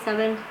probably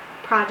 7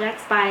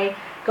 projects by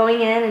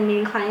going in and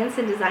meeting clients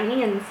and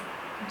designing and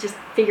just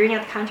figuring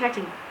out the contract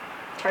and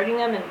charging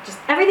them, and just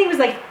everything was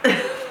like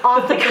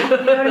off the cuff, you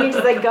know what I mean,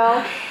 just like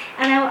go.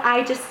 And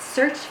I just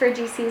searched for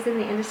GCs in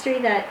the industry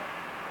that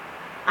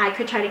I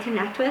could try to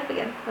connect with,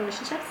 again,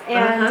 relationships,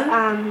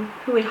 and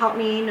who would help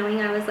me,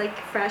 knowing I was like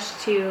fresh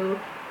to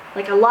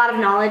like a lot of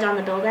knowledge on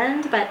the build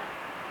end, but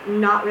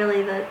not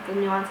really the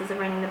nuances of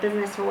running the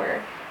business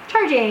or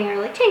charging or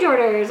like change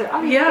orders or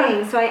all these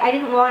things. So I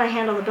didn't want to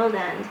handle the build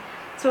end.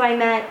 So I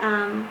met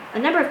a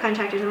number of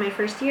contractors in my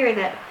first year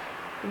that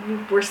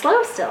were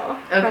slow still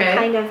from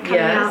kind of coming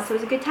out. So it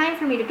was a good time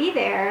for me to be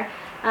there.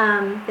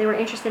 They were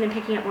interested in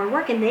picking up more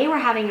work, and they were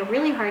having a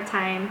really hard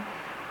time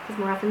because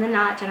more often than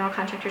not, general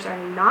contractors are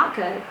not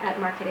good at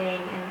marketing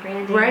and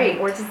branding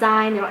or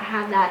design. They don't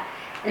have that.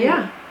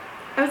 And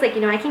I was like,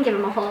 I can give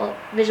them a whole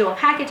visual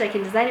package. I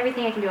can design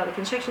everything. I can do all the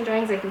construction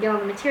drawings. I can get all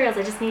the materials.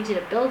 I just need you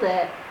to build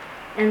it.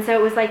 And so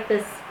it was like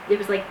this. It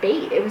was like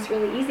bait. It was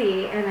really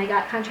easy, and I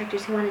got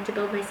contractors who wanted to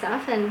build my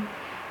stuff and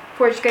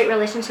forged great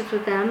relationships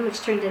with them,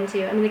 which turned into,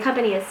 the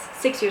company is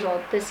 6 years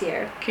old this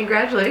year.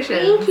 Congratulations.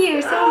 Thank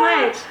you so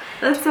much.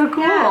 That's so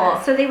cool.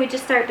 Yeah, so they would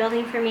just start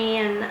building for me,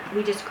 and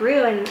we just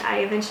grew, and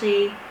I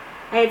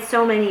had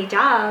so many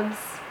jobs,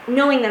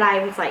 knowing that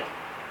I was like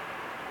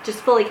just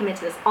fully committed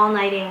to this,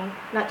 all-nighting,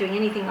 not doing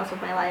anything else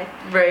with my life.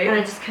 Right. And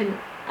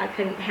I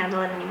couldn't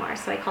handle it anymore,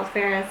 so I called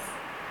Ferris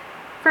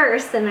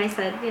first, and I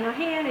said,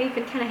 hey, I know you've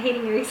been kind of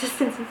hating your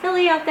existence in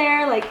Philly out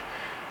there, like,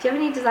 do you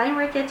have any design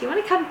work yet? Do you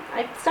want to come?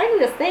 I'm starting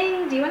this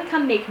thing. Do you want to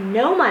come make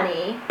no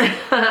money?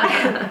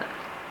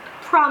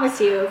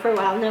 Promise you for a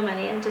while, no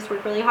money, and just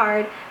work really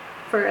hard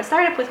for a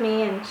startup with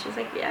me. And she was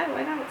like, yeah,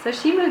 why not? So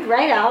she moved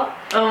right out.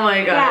 Oh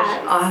my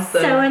gosh,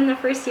 awesome. So in the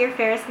first year,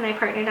 Ferris and I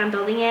partnered on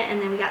building it,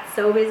 and then we got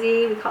so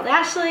busy, we called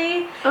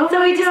Ashley. Oh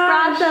so we just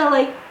brought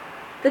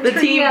the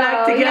trio, team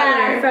back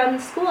together from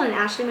school, and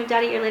Ashley moved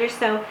out a year later.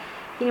 So,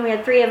 we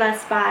had 3 of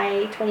us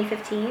by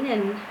 2015,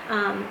 and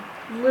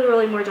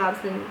literally more jobs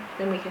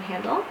than we could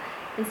handle,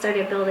 and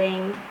started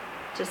building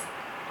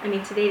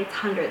today it's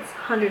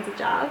hundreds of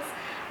jobs,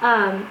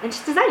 and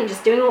just designing,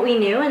 just doing what we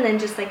knew, and then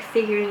just like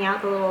figuring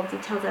out the little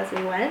details as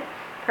we went,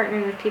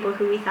 partnering with people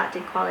who we thought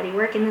did quality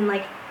work, and then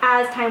like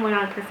as time went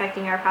on,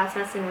 perfecting our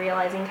process and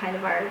realizing kind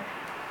of our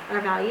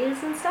values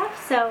and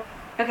stuff. So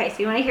so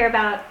you want to hear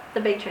about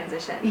the big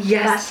transition?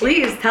 Yes,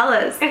 please tell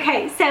us.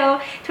 Okay, so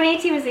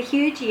 2018 was a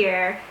huge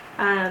year,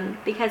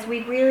 because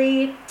we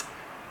really,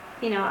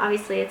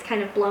 obviously it's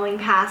kind of blowing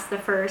past the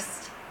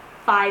first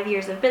 5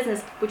 years of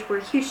business, which were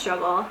a huge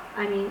struggle.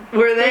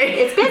 Were they?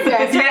 It's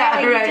business,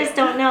 right? Right. You just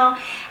don't know.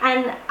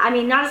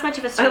 And not as much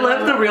of a struggle. I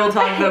love the real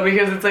talk though,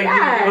 because it's like people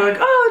are like,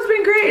 oh, it's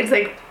been great. It's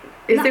like,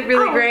 is it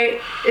really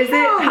great?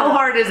 How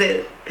hard is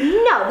it?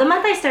 No, the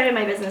month I started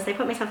my business, I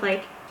put myself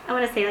like, I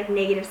want to say like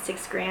negative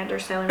 $6,000 or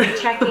so in my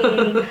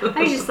checking.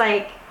 I was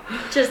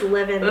just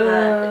living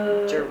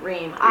the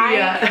dream.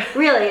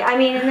 Really,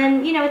 and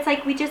then, it's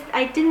like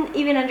I didn't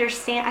even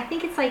understand. I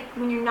think it's like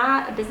when you're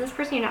not a business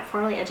person, you're not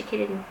formally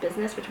educated in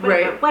business, which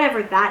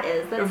whatever that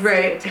is. That's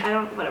right.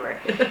 Whatever.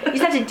 You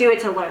just have to do it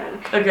to learn.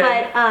 Okay.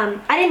 But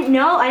I didn't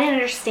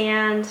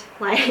understand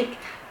like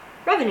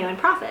revenue and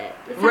profit.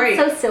 It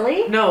sounds so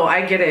silly. No,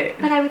 I get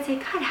it. But I would say,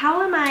 God,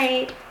 how am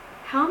I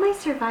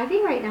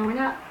surviving right now? We're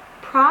not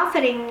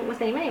profiting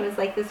with any money. It was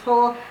like this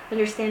whole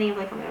understanding of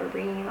like, we're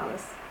bringing in all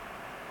this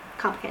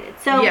complicated.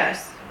 So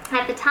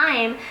at the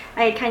time,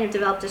 I had kind of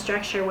developed a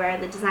structure where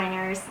the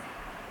designers,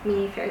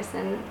 me, Ferris,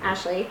 and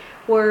Ashley,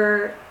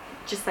 were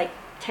just like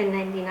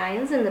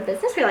 1099s in the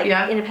business. We were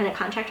like independent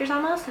contractors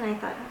almost. And I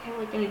thought, okay,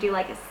 we're going to do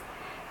like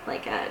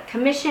a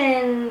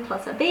commission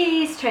plus a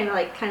base, trying to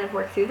like kind of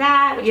work through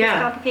that, which was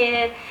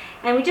complicated.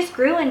 And we just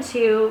grew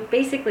into,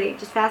 basically,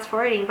 just fast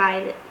forwarding, by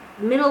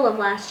the middle of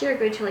last year,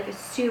 grew to like a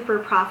super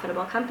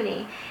profitable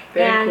company.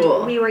 Very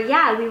cool. we were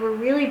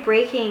really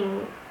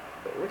breaking.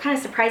 We're kind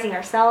of surprising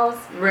ourselves,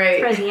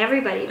 surprising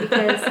everybody,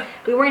 because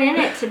we weren't in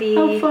it to be.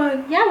 How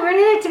fun. Yeah, we weren't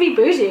in it to be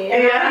bougie.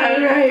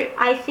 And right.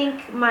 I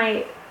think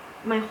my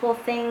whole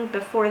thing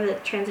before the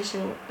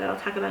transition that I'll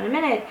talk about in a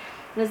minute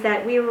was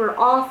that we were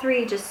all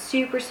 3 just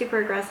super, super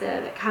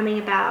aggressive at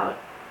coming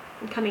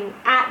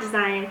at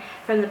design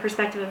from the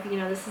perspective of,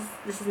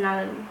 this is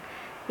not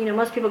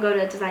most people go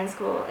to design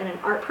school in an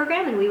art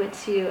program, and we went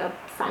to a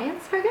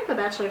science program, a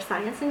Bachelor of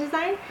Science in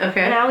Design.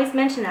 Okay. And I always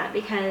mention that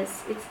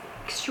because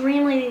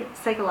extremely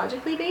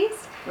psychologically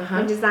based.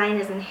 And design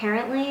is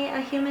inherently a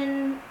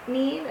human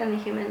need and a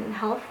human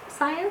health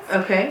science.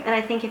 Okay. And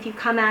I think if you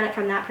come at it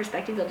from that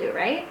perspective, you'll do it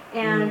right.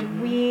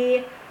 And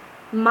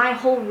my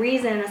whole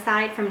reason,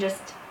 aside from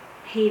just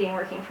hating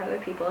working for other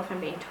people, if I'm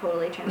being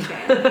totally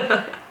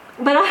transparent,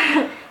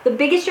 but the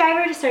biggest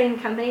driver to starting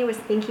the company was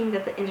thinking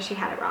that the industry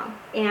had it wrong.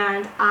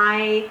 And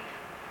I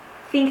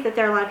think that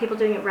there are a lot of people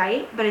doing it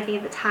right, but I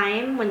think at the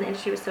time when the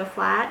industry was so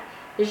flat,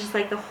 there's just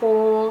like the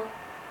whole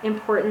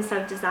importance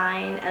of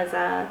design as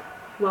a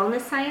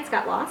wellness science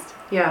got lost.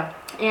 Yeah.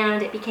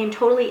 And it became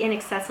totally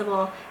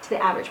inaccessible to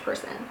the average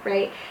person,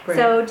 right?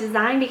 So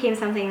design became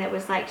something that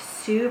was like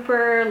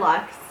super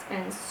luxe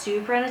and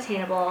super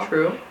unattainable.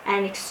 True.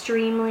 And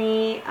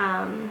extremely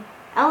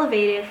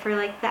elevated for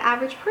like the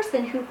average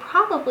person who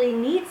probably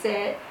needs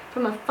it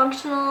from a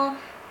functional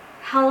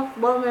health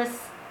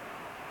wellness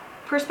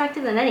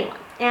perspective than anyone.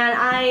 And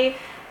I,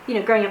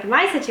 growing up in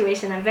my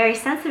situation, I'm very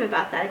sensitive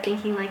about that,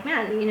 thinking like,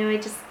 man,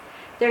 it just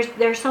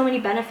there's so many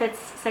benefits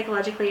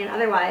psychologically and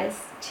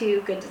otherwise to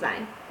good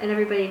design, and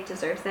everybody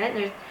deserves it. And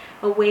there's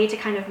a way to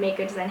kind of make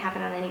good design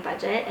happen on any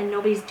budget, and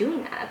nobody's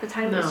doing that at the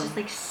time. It was just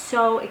like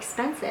so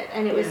expensive,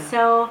 and it was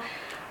so,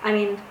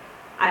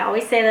 I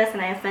always say this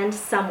and I offend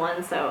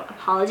someone, so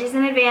apologies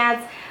in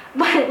advance,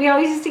 but we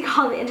always used to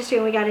call the industry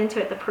when we got into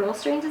it the pearl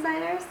string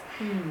designers,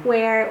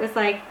 where it was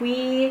like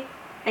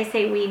I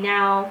say we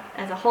now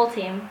as a whole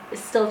team is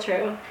still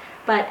true,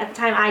 but at the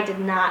time I did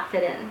not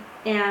fit in.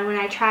 And when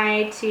I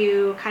tried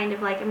to kind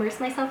of like immerse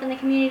myself in the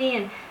community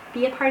and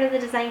be a part of the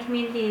design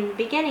community in the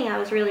beginning, I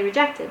was really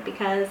rejected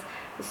because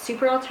it was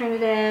super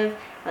alternative.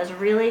 I was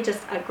really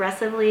just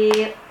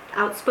aggressively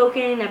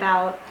outspoken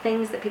about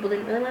things that people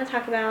didn't really want to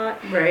talk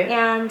about. Right.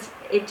 And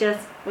it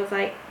just was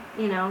like,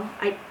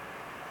 I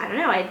don't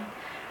know,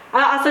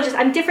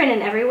 I'm different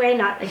in every way,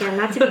 not to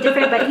be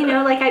different, but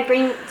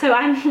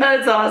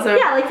That's awesome.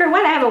 Yeah, like for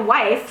one, I have a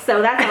wife, so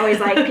that's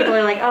always like, people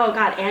are like, oh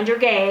god, and you're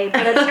gay,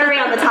 put a cherry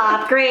on the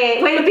top,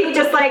 great, way to be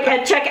just like,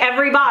 check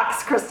every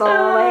box, Crystal,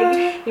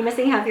 like, you're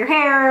missing half your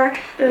hair,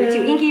 you're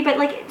too inky, but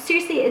like,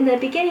 seriously, in the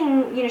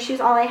beginning, she was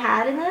all I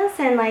had in this,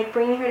 and like,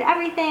 bringing her to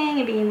everything,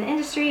 and being in the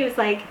industry, it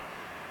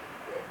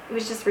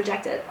was just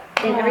rejected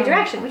in every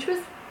direction, which was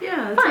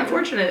that's fine.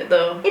 Unfortunate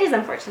though. It is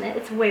unfortunate,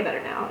 it's way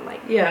better now, I'm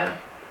like,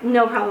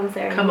 no problems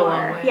there anymore. Come a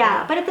long way.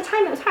 Yeah, but at the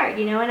time it was hard,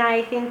 and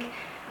I think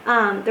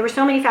there were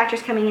so many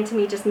factors coming into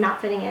me just not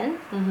fitting in.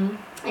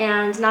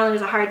 And not only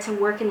was it hard to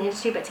work in the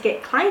industry, but to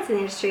get clients in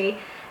the industry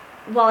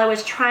while I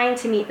was trying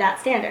to meet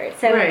that standard.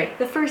 So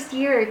the first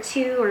year or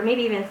two, or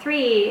maybe even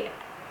three,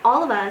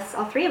 all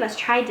three of us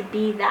tried to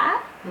be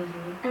that.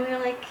 And we were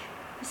like,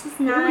 this is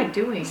not, what are we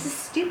doing? This is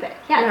stupid.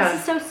 This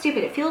is so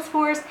stupid. It feels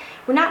forced.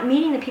 We're not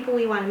meeting the people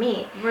we want to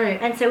meet. Right.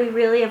 And so we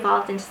really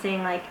evolved into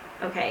saying like,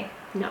 okay,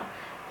 no.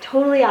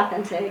 Totally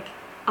authentic,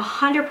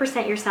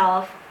 100%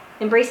 yourself,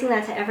 embracing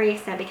that to every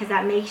extent, because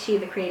that makes you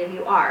the creative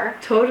you are.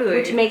 Totally.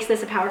 Which makes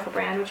this a powerful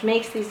brand, which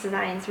makes these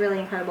designs really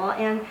incredible.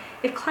 And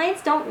if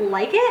clients don't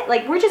like it,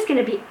 like, we're just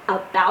going to be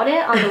about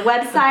it on the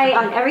website,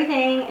 on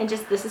everything, and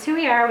just, this is who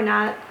we are. We're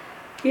not,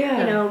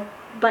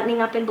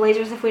 buttoning up in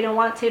blazers if we don't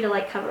want to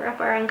like cover up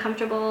our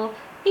uncomfortable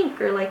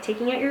ink, or like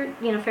taking out your,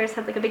 Ferris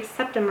had like a big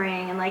septum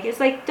ring, and like, it's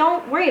like,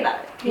 don't worry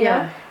about it. You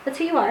know? That's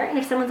who you are. And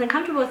if someone's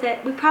uncomfortable with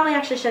it, we probably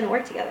actually shouldn't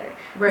work together.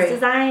 Right. This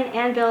design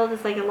and build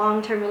is like a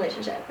long-term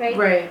relationship, right?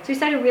 Right. So we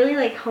started really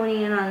like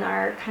honing in on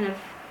our kind of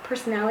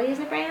personality as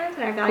a brand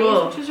and our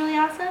values, which was really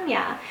awesome.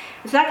 Yeah.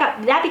 And so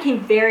that became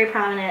very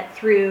prominent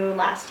through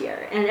last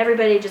year, and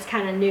everybody just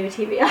kind of knew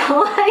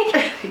TBL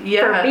like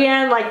for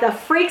being like the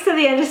freaks of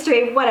the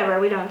industry. Whatever,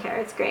 we don't care.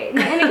 It's great in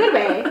a good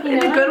way.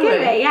 In a good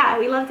way. Yeah,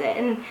 we loved it,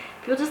 and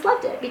people just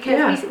loved it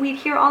because we'd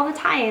hear all the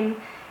time.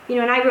 And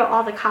I wrote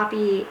all the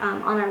copy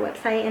on our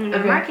website and in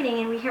our marketing,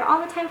 and we hear all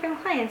the time from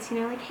clients,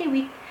 like, hey,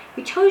 we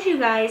chose you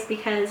guys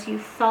because you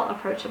felt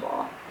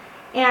approachable.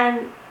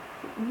 And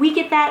we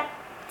get that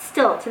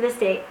still to this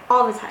day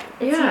all the time.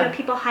 It's,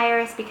 people hire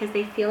us because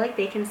they feel like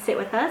they can sit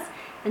with us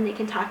and they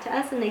can talk to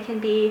us and they can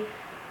be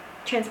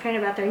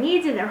transparent about their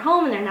needs in their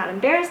home, and they're not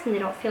embarrassed, and they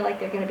don't feel like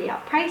they're going to be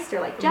outpriced or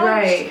like judged.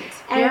 Right.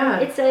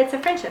 And it's a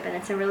friendship, and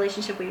it's a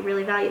relationship. We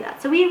really value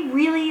that. So we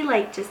really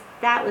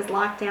that was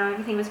locked down.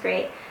 Everything was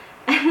great.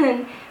 And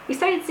then we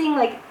started seeing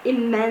like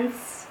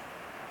immense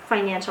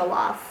financial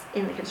loss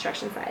in the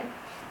construction side.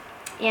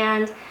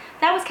 And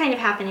that was kind of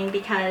happening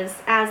because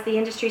as the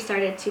industry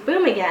started to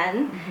boom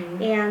again,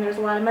 and there was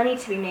a lot of money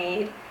to be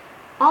made,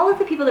 all of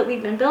the people that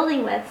we've been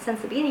building with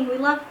since the beginning, we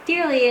love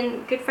dearly,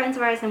 and good friends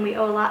of ours, and we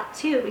owe a lot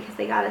to because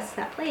they got us to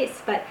that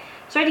place, but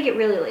started to get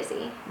really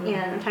lazy.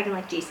 And I'm talking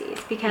like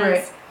GCs,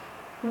 because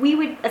we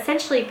would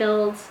essentially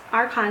build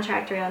our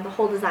contract around the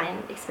whole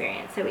design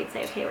experience. So we'd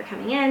say, okay, we're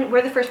coming in,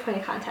 we're the first point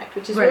of contact,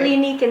 which is really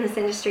unique in this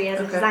industry as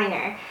a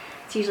designer.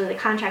 It's usually the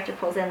contractor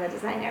pulls in the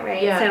designer,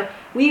 right? So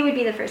we would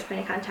be the first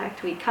point of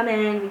contact. We'd come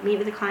in, we'd meet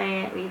with the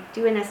client, we'd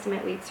do an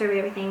estimate, we'd survey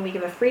everything, we'd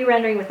give a free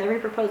rendering with every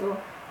proposal,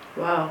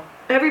 Wow.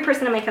 Every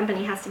person in my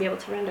company has to be able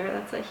to render.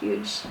 That's a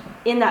huge,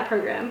 in that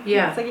program.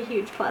 Yeah. It's like a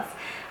huge plus.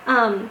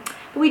 But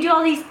we do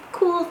all these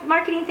cool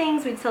marketing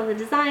things. We sell the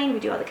design. We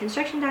do all the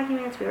construction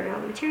documents. We order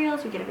all the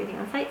materials. We get everything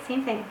on site.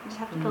 Same thing. We just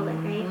have to build it,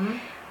 right?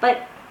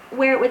 But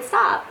where it would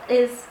stop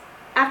is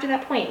after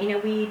that point,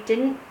 we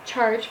didn't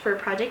charge for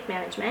project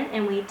management,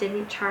 and we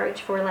didn't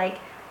charge for like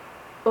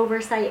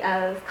oversight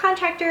of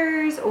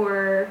contractors,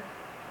 or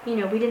we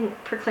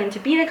didn't proclaim to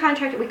be the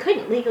contractor. We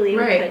couldn't legally.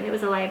 Right. We couldn't. It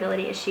was a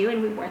liability issue,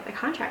 and we weren't the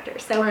contractor.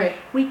 So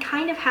we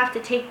kind of have to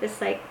take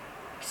this like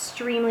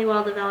extremely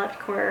well developed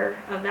core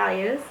of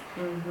values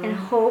and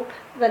hope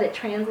that it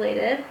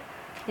translated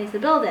into the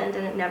build end,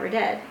 and it never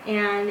did.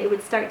 And it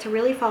would start to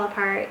really fall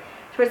apart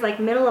towards like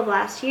middle of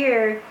last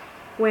year,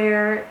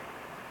 where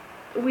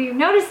we're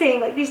noticing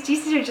like these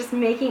GCs are just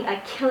making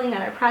a killing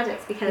on our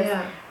projects because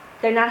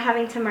they're not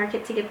having to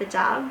market to get the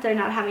job. They're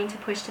not having to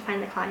push to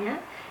find the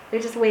client. They're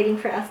just waiting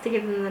for us to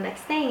give them the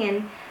next thing.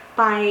 And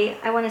by,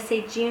 I want to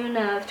say June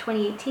of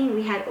 2018,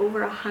 we had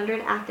over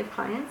 100 active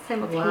clients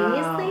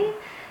simultaneously. Wow.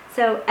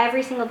 So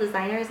every single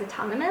designer is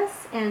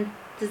autonomous and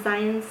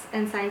designs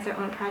and signs their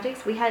own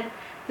projects. We had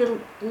the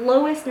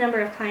lowest number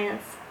of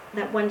clients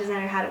that one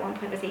designer had at one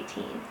point was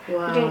 18.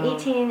 Wow. We're doing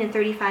 18 and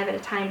 35 at a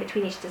time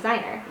between each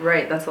designer.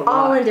 Right, that's a lot.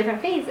 All in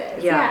different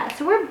phases. Yeah.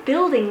 So we're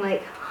building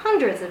like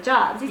hundreds of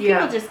jobs. These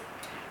people just,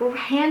 we're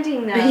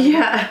handing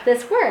them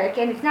this work.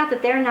 And it's not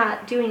that they're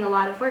not doing a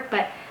lot of work,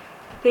 but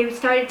they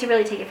started to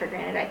really take it for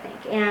granted, I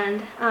think.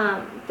 And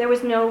there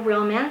was no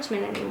real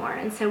management anymore.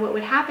 And so what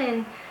would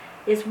happen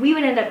is we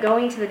would end up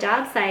going to the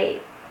job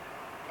site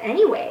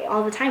anyway,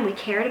 all the time. We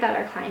cared about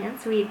our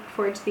clients. We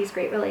forged these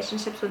great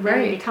relationships with them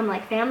and become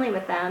like family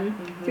with them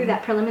through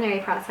that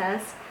preliminary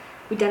process.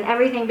 We'd done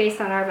everything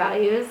based on our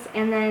values,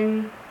 and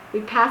then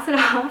we'd pass it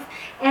off,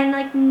 and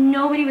like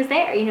nobody was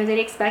there.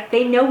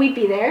 They know we'd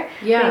be there.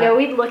 Yeah. They know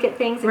we'd look at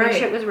things and make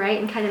sure it was right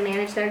and kind of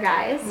manage their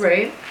guys.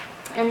 Right.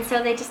 And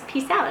so they just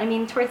peace out. I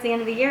mean, towards the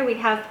end of the year, we'd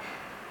have,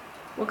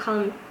 we'll call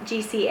them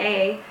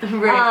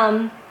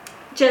GCA,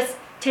 just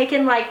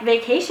taking like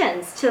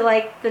vacations to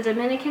like the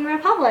Dominican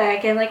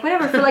Republic and like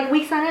whatever for like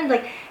weeks on end.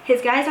 Like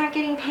his guys aren't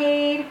getting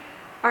paid,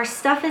 our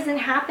stuff isn't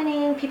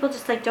happening, people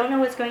just like don't know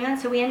what's going on.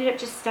 So we ended up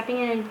just stepping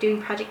in and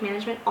doing project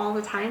management all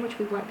the time, which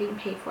we weren't being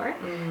paid for.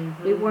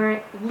 We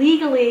weren't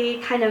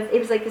legally it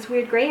was like this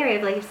weird gray area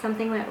of like if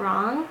something went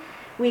wrong,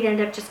 we'd end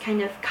up just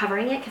kind of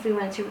covering it because we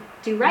wanted to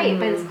do right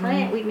by this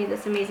client we'd made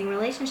this amazing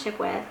relationship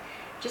with,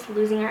 just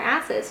losing our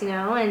asses,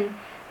 and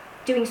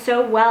doing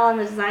so well on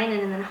the design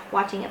end and then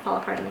watching it fall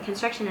apart in the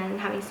construction end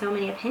and having so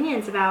many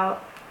opinions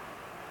about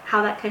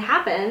how that could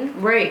happen.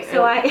 Right.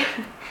 So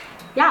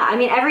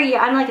every year,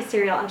 I'm like a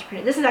serial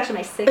entrepreneur. This is actually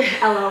my 6th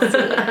LLC.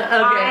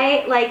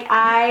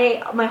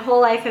 Okay. My whole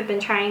life have been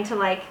trying to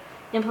like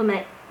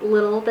implement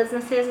little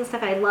businesses and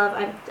stuff. I'm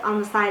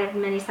on the side of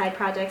many side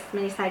projects,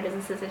 many side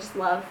businesses. I just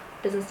love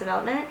business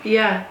development.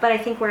 Yeah. But I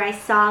think where I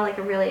saw like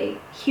a really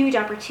huge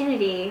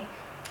opportunity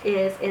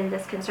is in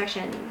this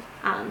construction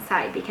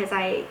side, because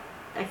I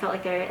felt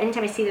like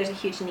anytime I see there's a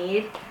huge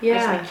need,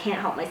 I can't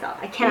help myself.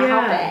 I cannot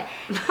help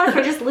it. Plus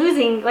we're just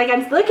losing, like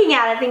I'm looking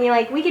at it thinking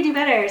like we could do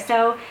better.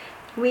 So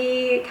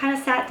we kind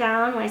of sat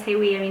down. When I say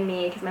we, I mean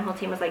me, because my whole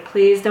team was like,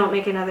 please don't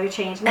make another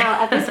change.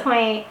 Now at this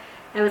point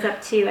I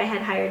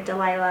had hired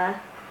Delilah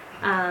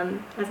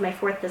as my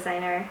 4th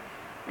designer.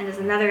 And as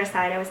another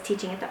aside, I was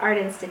teaching at the Art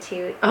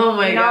Institute. Oh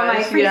my gosh, all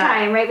my free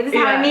time, right? But this is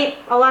how I meet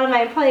a lot of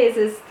my employees,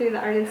 is through the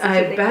Art Institute.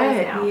 I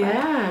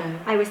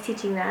bet, I was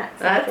teaching that.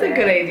 That's a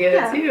good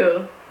idea,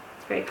 too.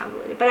 It's very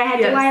convoluted. But I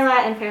had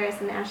Delilah and Ferris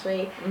and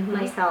Ashley,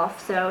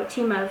 myself. So a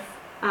team of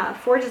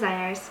 4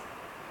 designers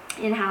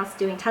in-house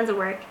doing tons of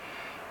work.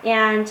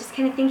 And just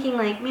kind of thinking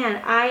like,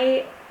 man,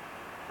 I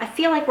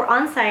feel like we're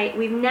on site.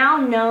 We've now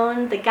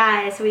known the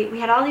guys. We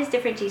had all these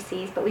different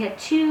GCs, but we had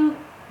 2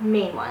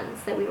 main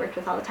ones that we worked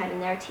with all the time in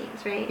their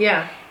teams, right?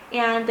 Yeah.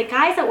 And the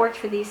guys that worked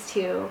for these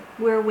 2,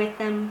 we were with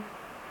them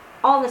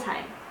all the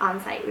time on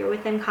site. We were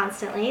with them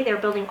constantly. They were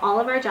building all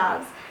of our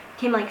jobs.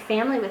 Became like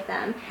family with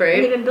them. Right.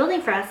 And they've been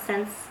building for us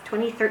since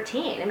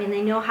 2013. I mean,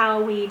 they know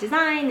how we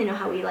design. They know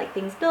how we like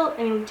things built.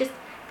 I mean, we've just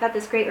got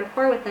this great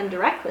rapport with them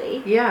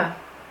directly. Yeah.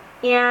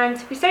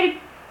 And we started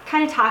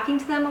kind of talking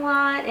to them a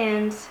lot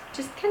and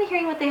just kind of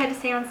hearing what they had to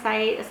say on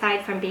site,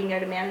 aside from being there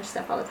to manage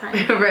stuff all the time.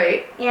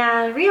 Right.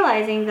 And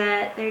realizing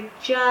that they're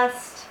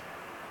just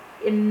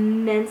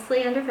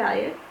immensely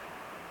undervalued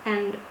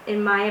and,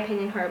 in my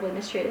opinion, horribly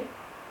mistreated.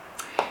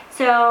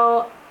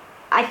 So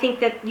I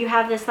think that you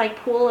have this like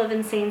pool of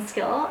insane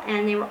skill,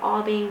 and they were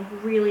all being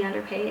really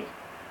underpaid.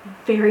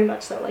 Very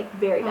much so, like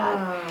very bad.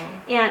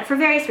 Oh. And for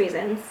various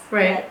reasons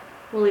that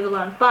we'll leave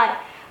alone. But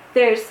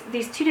there's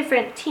these 2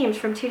 different teams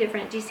from 2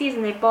 different GCs,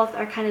 and they both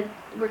are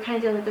we're kind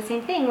of dealing with the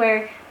same thing,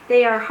 where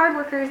they are hard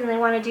workers and they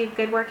want to do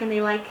good work and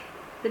they like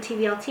the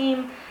TVL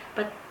team,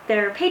 but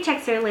their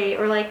paychecks are late,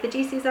 or like the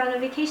GC's on a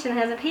vacation and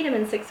hasn't paid them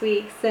in 6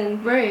 weeks, and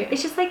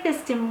it's just like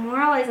this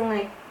demoralizing,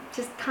 like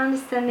just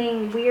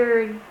condescending,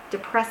 weird,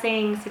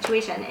 depressing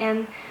situation.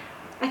 And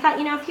I thought,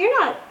 if you're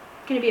not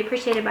going to be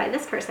appreciated by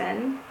this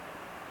person,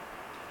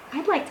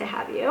 I'd like to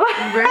have you.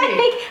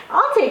 Right. Like,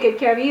 I'll take good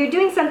care of you. You're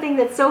doing something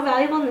that's so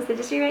valuable in this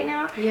industry right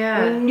now.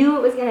 Yeah. We knew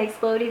it was going to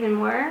explode even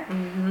more.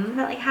 Mm-hmm. So I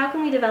thought, like, how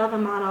can we develop a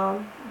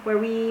model where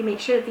we make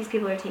sure that these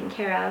people are taken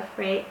care of,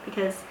 right?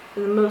 Because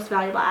they're the most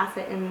valuable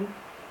asset in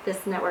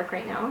this network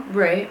right now.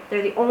 Right.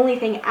 They're the only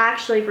thing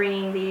actually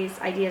bringing these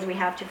ideas we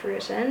have to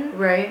fruition.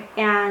 Right.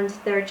 And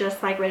they're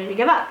just like ready to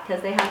give up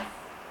because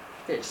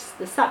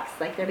this sucks.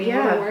 Like they're being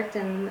overworked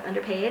and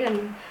underpaid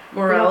and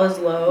morale is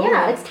low.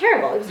 Yeah, it's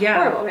terrible. It's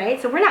horrible,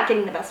 right? So we're not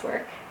getting the best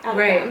work out of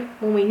them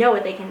when we know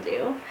what they can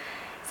do.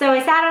 So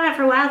I sat on it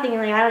for a while thinking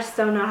like, I just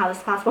don't know how this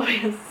is possible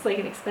because it's like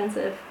an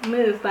expensive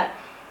move. But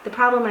the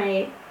problem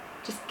I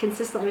just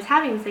consistently was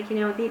having was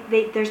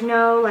like, there's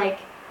no like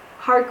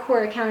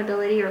hardcore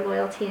accountability or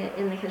loyalty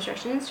in the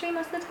construction industry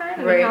most of the time.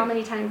 I mean, how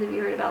many times have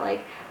you heard about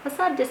like a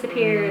sub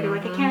disappeared or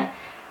like I can't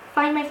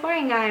find my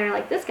flooring guy or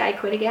like this guy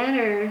quit again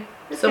or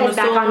this guy's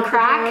back on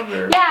crack.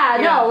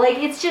 No, like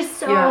it's just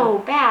so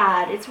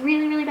bad. It's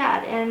really, really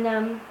bad.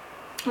 And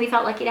we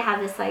felt lucky to have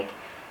this like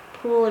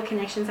pool of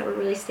connections that were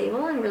really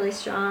stable and really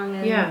strong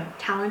and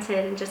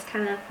talented and just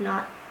kind of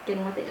not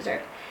getting what they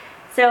deserved.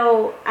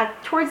 So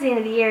towards the end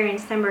of the year in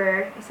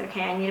December, I said,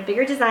 okay, I need a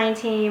bigger design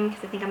team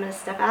because I think I'm going to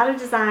step out of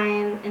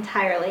design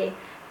entirely.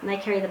 And I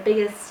carry the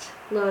biggest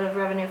load of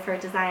revenue for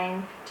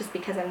design just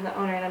because I'm the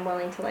owner and I'm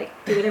willing to like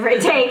do whatever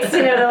it takes,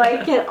 to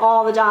like get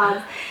all the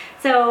jobs.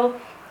 So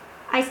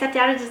I stepped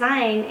out of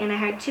design and I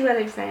hired 2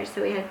 other designers.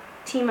 So we had a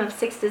team of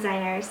 6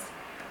 designers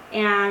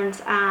and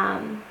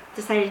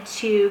decided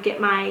to get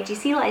my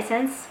GC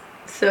license.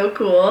 So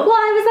cool. Well,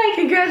 I was like,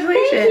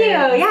 congratulations. Thank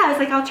you. Yeah, I was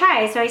like, I'll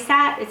try. So I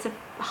sat, it's a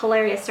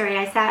hilarious story.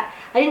 I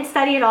didn't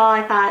study at all.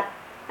 I thought,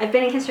 I've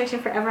been in construction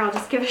forever, I'll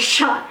just give it a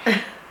shot.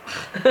 I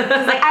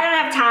was like, I don't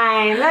have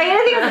time. Like,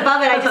 anything was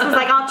above it, I just was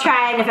like, I'll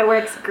try it, and if it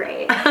works,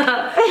 great.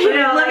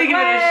 Let me give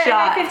it a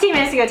shot. 15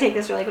 minutes to go take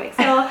this really quick.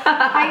 So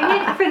I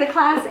went for the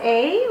Class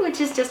A,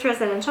 which is just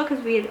residential,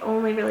 because we had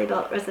only really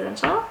built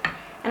residential.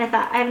 And I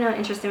thought, I have no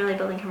interest in really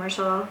building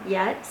commercial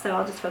yet, so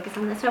I'll just focus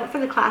on this. So I went for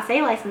the Class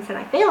A license, and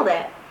I failed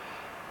it.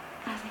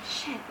 I was like,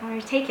 shit, I'm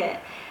going to take it.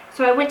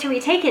 So I went to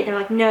retake it. They're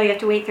like, no, you have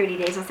to wait 30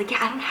 days. I was like, yeah,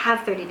 I don't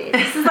have 30 days.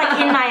 This is like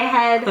in my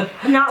head,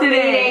 not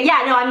waiting.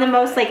 Yeah, no, I'm the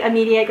most like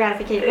immediate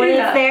gratification. When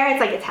it's there, it's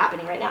like it's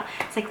happening right now.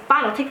 It's like,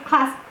 fine, I'll take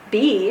Class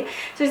B.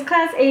 So there's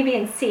Class A, B,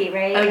 and C,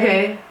 right?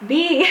 Okay.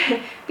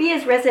 And B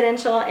is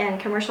residential and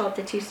commercial up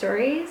to 2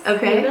 stories.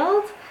 Okay.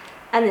 Build.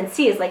 And then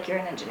C is like you're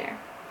an engineer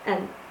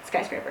and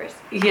skyscrapers.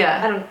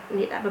 Yeah. I don't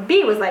need that. But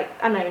B was like,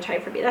 I'm not even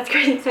trying for B. That's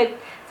crazy. So it's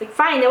like,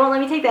 fine, they won't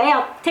let me take the A.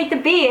 I'll take the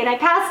B, and I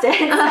passed it.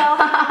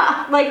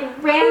 So like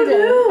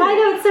random. I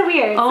know, it's so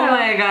weird. Oh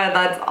my god,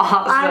 that's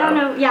awesome. I don't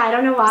know. Yeah, I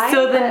don't know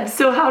why.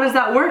 So how does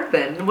that work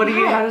then?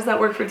 How does that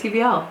work for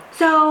TVL?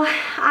 So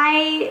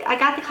I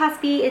got the Class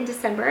B in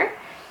December,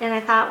 and I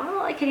thought,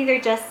 well, I could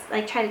either just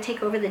like try to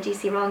take over the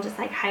GC role and just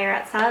like hire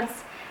out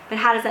subs. But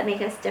how does that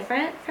make us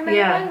different from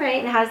everyone,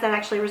 right? And how does that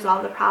actually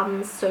resolve the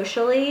problems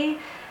socially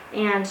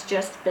and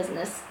just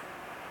business,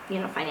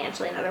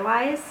 financially and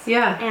otherwise?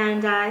 Yeah.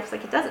 And it's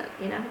like, it doesn't,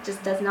 it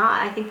just does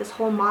not. I think this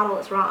whole model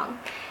is wrong.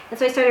 And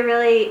so I started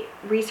really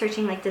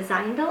researching like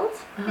design builds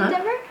in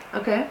Denver.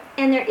 Okay.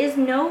 And there is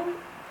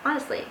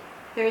honestly,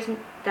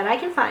 that I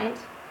can find,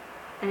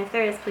 and if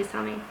there is, please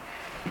tell me,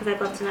 because I'd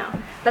love to know.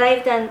 But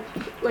I've done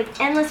like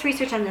endless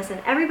research on this,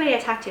 and everybody I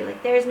talk to,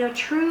 like there is no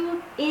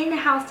true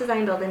in-house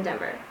design build in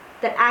Denver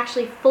that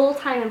actually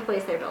full-time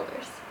employs their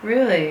builders.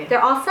 Really?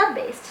 They're all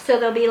sub-based. So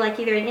there'll be like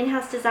either an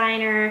in-house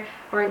designer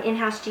or an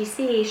in-house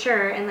GC,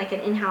 sure, and like an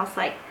in-house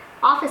like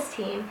office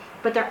team,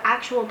 but their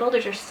actual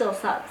builders are still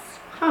subs.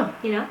 Huh.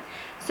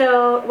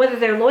 So whether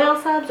they're loyal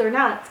subs or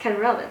not, it's kind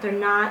of irrelevant. They're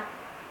not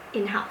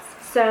in-house.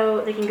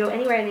 So they can go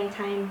anywhere at any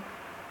time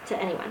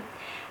to anyone.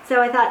 So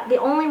I thought the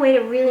only way to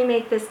really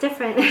make this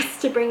different is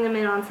to bring them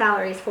in on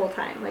salaries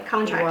full-time, like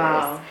contractors.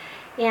 Wow.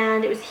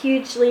 And it was a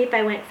huge leap.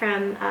 I went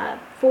from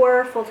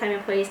 4 full-time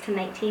employees to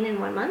 19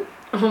 in 1 month.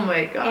 Oh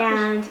my gosh.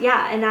 And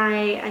yeah, and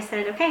I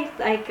said, okay,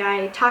 like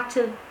I talked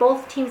to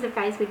both teams of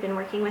guys we've been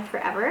working with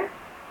forever.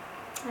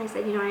 I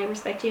said, I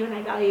respect you and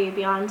I value you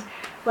beyond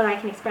what I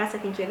can express. I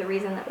think you're the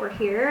reason that we're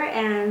here,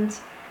 and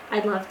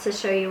I'd love to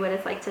show you what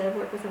it's like to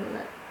work with someone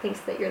that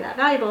thinks that you're that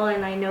valuable,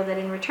 and I know that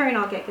in return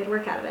I'll get good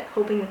work out of it,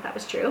 hoping that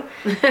was true.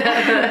 Feeling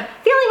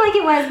like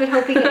it was, but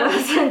hoping it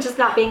was, and just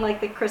not being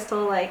like the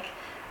crystal, like,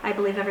 I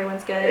believe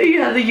everyone's good.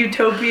 Yeah, the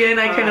utopian.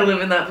 I kind of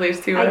live in that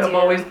place too. I'm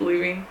always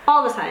believing.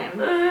 All the time.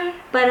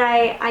 But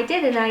I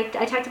did, and I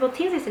talked to both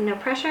teams. I said, no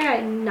pressure.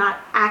 I'm not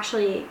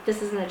actually,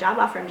 this isn't a job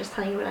offer. I'm just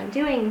telling you what I'm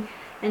doing.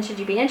 And should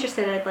you be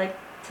interested, I'd like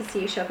to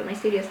see you show up at my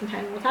studio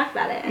sometime and we'll talk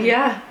about it.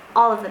 And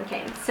all of them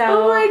came. So,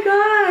 oh my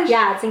gosh.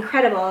 Yeah, it's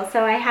incredible.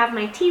 So I have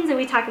my teams that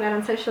we talk about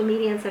on social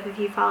media and stuff. If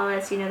you follow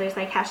us, there's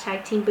like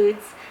hashtag Team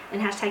Boots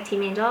and hashtag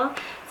Team Angel.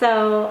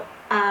 So,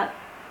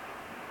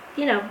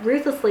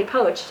 ruthlessly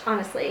poached,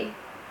 honestly,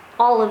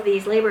 all of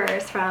these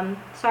laborers from,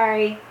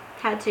 sorry,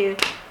 had to,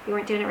 you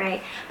weren't doing it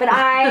right, but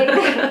I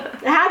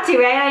had to,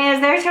 right? I mean, it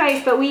was their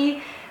choice, but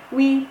we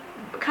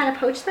kind of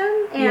poached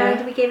them,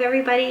 and we gave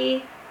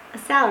everybody a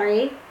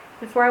salary,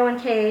 a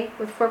 401k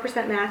with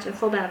 4% match and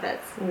full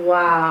benefits.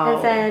 Wow.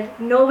 And said,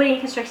 nobody in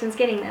construction is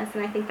getting this.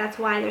 And I think that's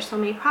why there's so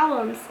many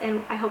problems.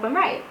 And I hope I'm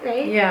right?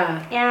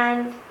 Yeah.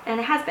 And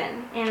it has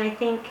been. And I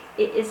think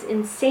it is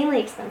insanely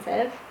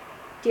expensive.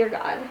 Dear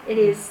God. It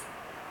is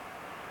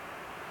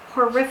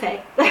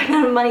horrific, the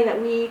amount of money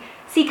that we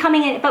see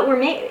coming in. But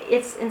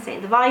it's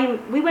insane. The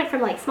volume, we went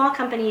from like small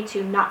company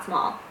to not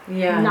small.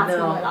 Yeah. Not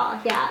small at all.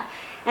 Yeah.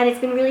 And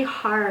it's been really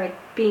hard,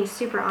 being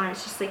super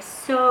honest, just like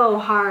so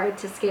hard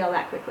to scale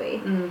that quickly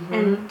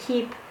and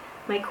keep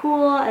my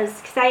cool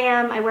because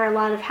I wear a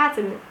lot of hats.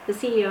 I'm the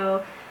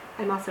CEO.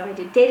 I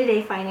do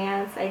day-to-day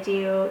finance. I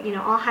do,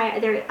 all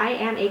I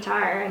am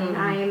HR. I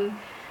mean,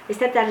 I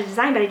stepped out of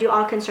design, but I do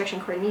all construction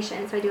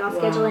coordination. So I do all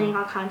scheduling,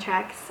 all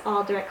contracts,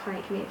 all direct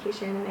client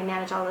communication, and I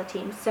manage all the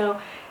teams. So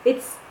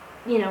it's,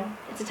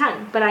 it's a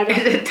ton, but I don't.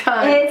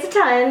 It's a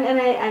ton, and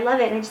I love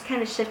it, and I just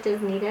kind of shift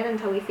as needed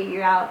until we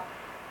figure out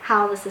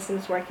how the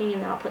system's working,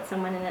 and then I'll put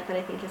someone in it that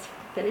I think is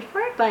fitted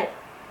for it. But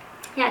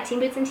yeah,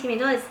 Team Boots and Team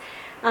Angel is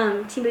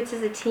Team Boots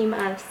is a team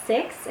of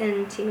 6,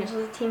 and Team Angel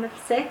is a team of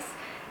 6,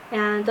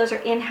 and those are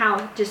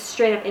in-house, just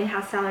straight up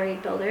in-house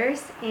salaried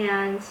builders.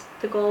 And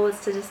the goal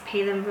was to just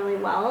pay them really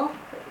well,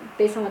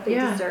 based on what they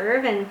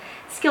deserve, and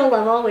skill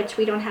level, which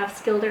we don't have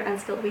skilled or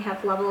unskilled. We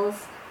have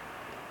levels.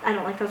 I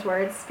don't like those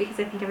words because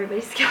I think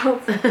everybody's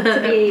skilled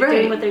to be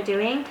doing what they're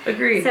doing.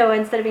 Agreed. So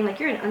instead of being like,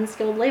 you're an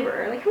unskilled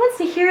laborer, like, who wants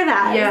to hear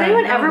that? Does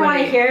anyone ever want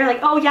to hear,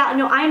 like, oh yeah,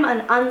 no, I'm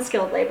an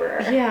unskilled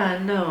laborer? Yeah,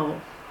 no.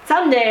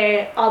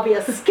 Someday I'll be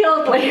a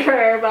skilled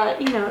laborer,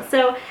 but,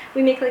 so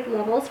we make like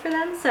levels for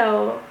them.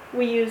 So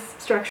we use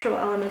structural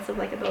elements of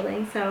like a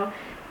building. So,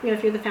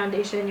 if you're the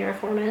foundation, you're a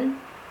foreman.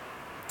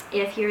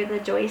 If you're the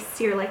joist,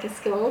 you're like a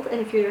skilled.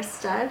 And if you're a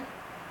stud,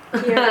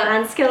 you're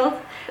unskilled.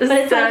 But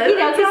it's like,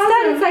 because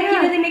it's like,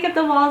 they make up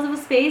the walls of a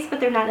space, but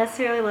they're not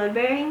necessarily load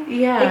bearing.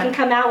 Yeah. They can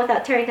come out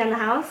without tearing down the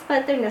house,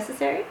 but they're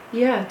necessary.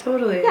 Yeah,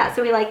 totally. Yeah,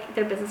 so we like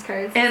their business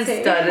cards. And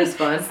too. stud is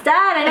fun. Stud,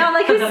 I know, I'm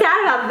like, who's sad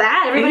about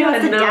that? Everybody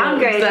wants to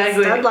downgrade to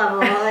stud level.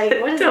 Like,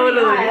 what is going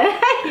on?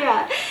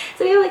 Yeah.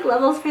 So we have like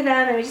levels for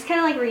them, and we just kind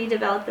of like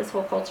redeveloped this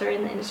whole culture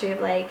in the industry of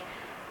like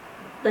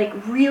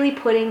really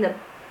putting the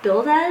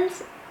build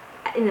ends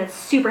in a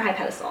super high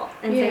pedestal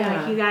and saying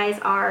like, you guys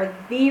are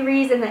the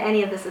reason that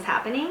any of this is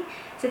happening.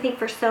 So I think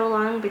for so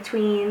long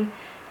between,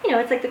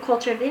 it's like the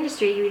culture of the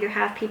industry. You either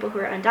have people who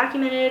are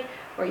undocumented,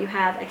 or you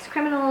have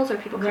ex-criminals, or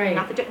people coming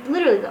off the job.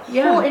 Literally, the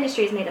whole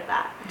industry is made of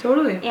that.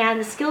 Totally. And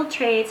the skilled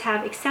trades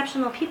have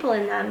exceptional people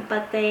in them,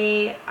 but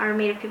they are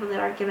made of people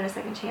that aren't given a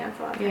second chance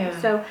a lot of times.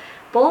 So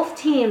both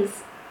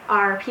teams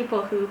are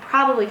people who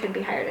probably couldn't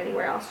be hired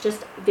anywhere else,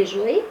 just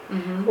visually,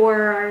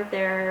 or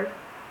they're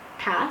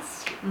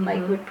past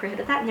like would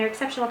prohibit that, and they're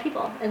exceptional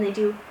people and they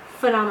do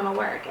phenomenal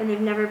work and they've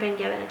never been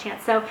given a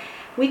chance. So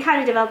we kind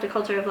of developed a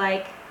culture of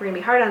like, we're gonna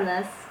be hard on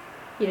this,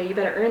 you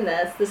better earn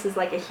this is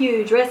like a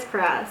huge risk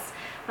for us,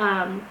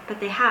 but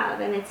they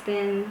have, and it's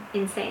been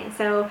insane.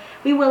 So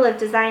we will have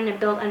designed and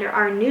built under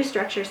our new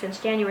structure since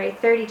January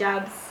 30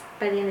 jobs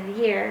by the end of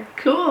the year.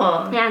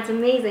 Cool. Yeah, it's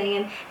amazing.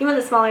 And even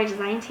with a smaller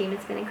design team,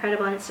 it's been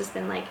incredible, and it's just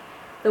been like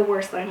the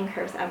worst learning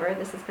curves ever.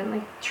 This has been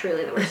like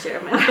truly the worst year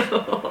of my life.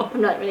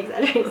 I'm not even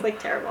exaggerating. It's like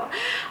terrible.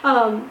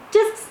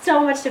 Just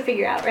so much to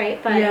figure out, right?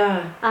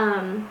 But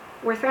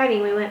we're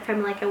thriving. We went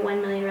from like a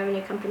 1 million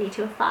revenue company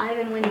to a 5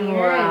 in 1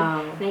 year,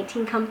 and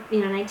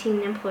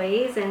 19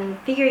 employees, and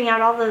figuring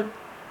out all the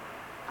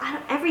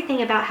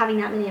everything about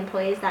having that many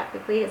employees that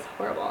quickly is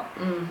horrible.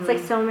 It's like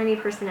so many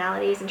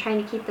personalities, and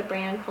trying to keep the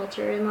brand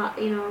culture and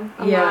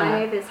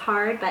alive is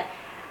hard. But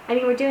I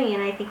mean, we're doing it,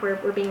 and I think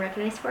we're being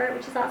recognized for it,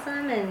 which is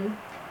awesome. And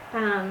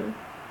I'm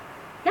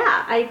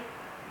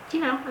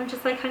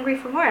just like hungry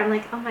for more. I'm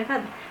like, oh my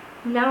god,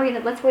 now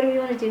what do we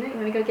want to do next?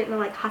 You want to go get into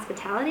like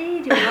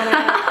hospitality? Do we want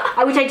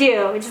to, which I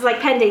do, which is like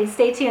pending.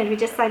 Stay tuned. We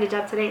just signed a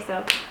job today,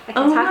 so I can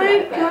talk about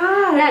it. Oh my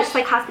gosh. Yeah, just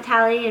like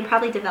hospitality and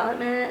probably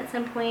development at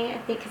some point, I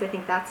think, because I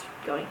think that's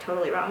going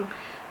totally wrong.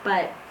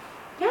 But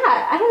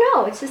yeah, I don't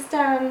know. It's just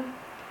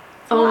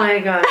oh my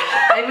gosh.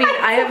 I mean,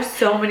 I have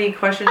so many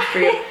questions for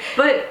you.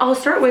 But I'll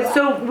start with,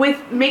 so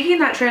with making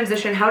that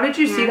transition, how did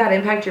you see that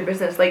impact your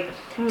business? Like,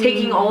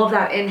 taking all of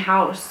that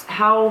in-house,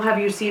 how have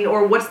you seen,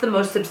 or what's the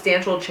most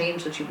substantial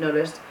change that you've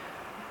noticed?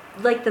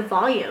 Like the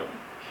volume.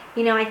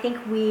 I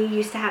think we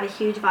used to have a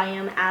huge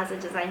volume as a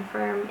design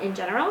firm in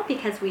general,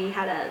 because we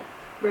had a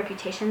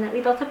reputation that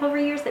we built up over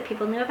years that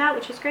people knew about,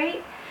 which was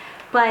great.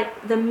 But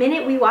the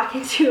minute we walk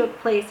into a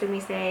place and we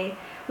say,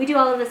 we do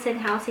all of this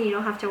in-house and you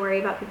don't have to worry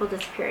about people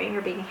disappearing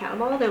or being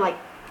accountable, they're like,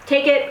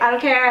 take it, I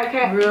don't care.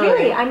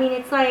 Really? I mean,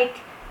 it's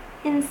like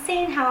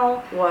insane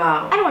how,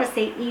 I don't want to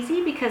say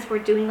easy, because we're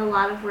doing a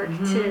lot of work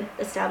to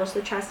establish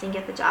the trust and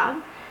get the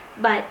job,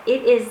 but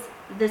it is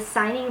the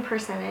signing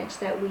percentage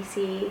that we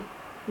see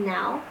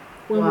now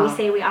when we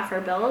say we offer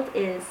a build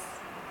is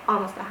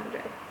almost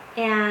 100.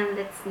 And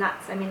it's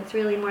nuts. I mean, it's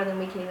really more than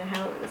we can even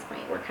handle at this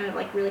point. We're kind of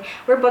like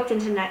we're booked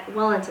into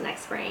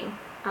next spring,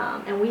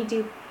 and we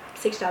do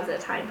 6 jobs at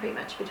a time pretty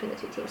much between the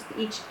two teams.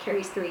 Each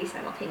carries 3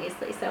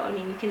 simultaneously. So I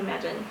mean, you can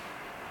imagine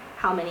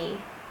how many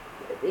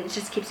it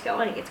just keeps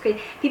going. It's great.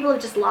 People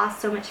have just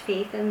lost so much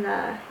faith in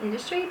the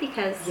industry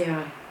because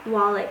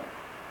while it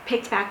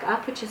picked back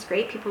up, which is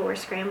great, people were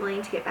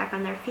scrambling to get back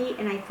on their feet,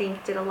 and I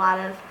think did a lot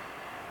of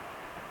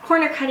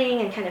corner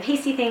cutting and kind of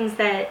hasty things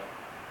that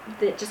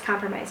just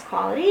compromised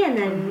quality, and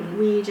then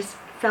we just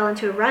fell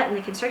into a rut in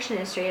the construction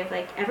industry of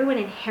like everyone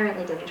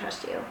inherently doesn't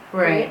trust you,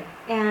 right?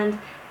 And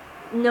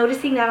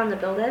noticing that on the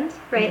build end,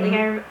 right?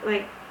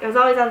 Like I was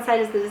always on site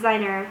as the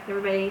designer.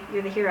 Everybody,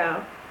 you're the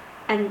hero,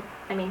 and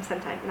I mean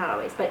sometimes not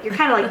always, but you're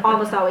kind of like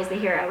almost always the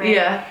hero, right?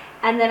 Yeah.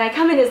 And then I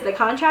come in as the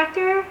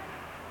contractor.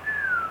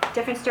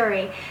 Different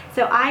story.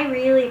 So I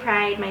really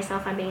pride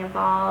myself on being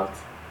involved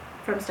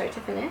from start to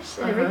finish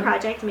in every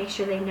project, make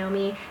sure they know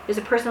me. There's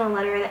a personal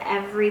letter that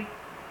every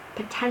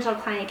potential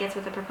client gets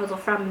with a proposal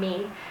from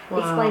me,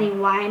 explaining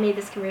why I made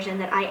this conversion,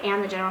 that I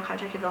am the general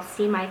contractor. They'll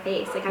see my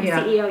face. Like, I'm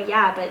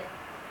CEO, but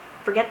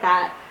forget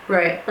that.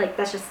 Right. Like,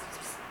 that's just,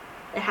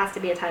 it has to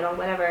be a title,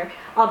 whatever.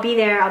 I'll be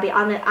there. I'll be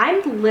on the,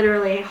 I'm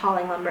literally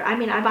hauling lumber. I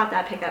mean, I bought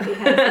that pickup because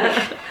like,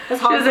 I was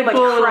hauling so much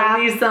crap.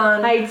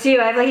 Nissan. I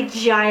do. I have like a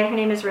giant, her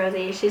name is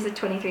Rosie. She's a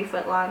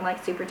 23-foot long,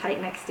 like super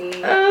tight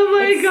nexty. Oh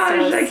my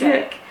gosh, I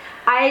can't.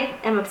 I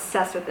am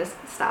obsessed with this.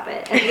 Stop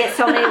it. And I get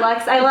so many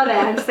looks. I love it.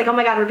 I'm just like, oh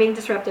my god, we're being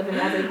disruptive in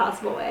every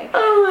possible way.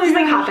 Oh my god. Just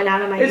like hopping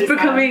out of my It's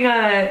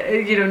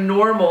becoming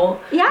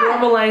normal. Yeah.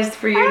 Normalized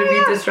for you to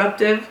be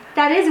disruptive.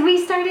 That is,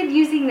 we started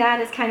using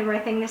that as kind of our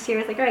thing this year.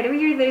 It's like, all right, every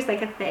year there's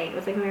like a thing. It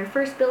was like when we were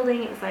first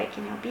building, it was like,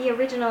 be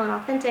original and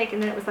authentic,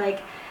 and then it was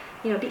like,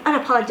 be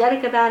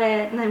unapologetic about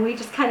it, and then we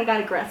just kind of got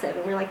aggressive,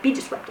 and we were like, be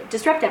disruptive,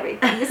 disrupt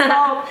everything. This is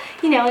all,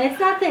 and it's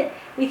not that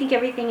we think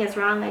everything is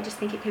wrong, I just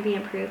think it could be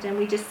improved, and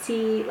we just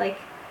see, like,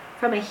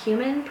 from a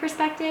human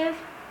perspective,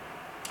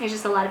 there's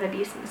just a lot of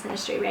abuse in this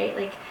industry, right?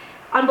 Like,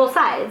 on both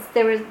sides,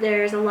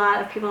 there's a lot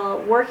of people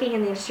working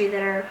in the industry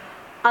that are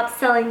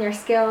upselling their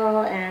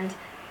skill and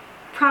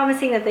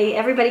promising that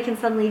everybody can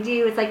suddenly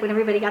do. It's like when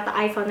everybody got the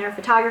iPhone, they're a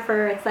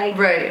photographer. It's like,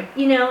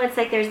 it's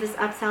like there's this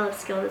upsell of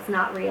skill that's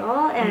not real,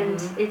 and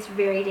it's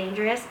very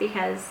dangerous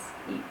because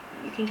you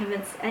can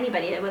convince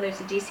anybody, whether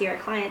it's a GC or a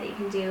client, that you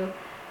can do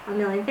a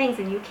million things,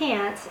 and you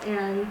can't.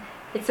 And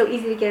it's so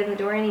easy to get in the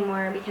door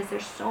anymore because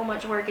there's so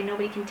much work and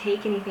nobody can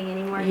take anything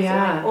anymore because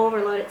they're like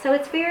overloaded. So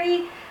it's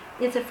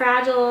a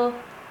fragile,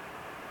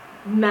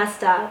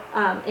 messed up.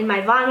 In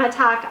my Vanma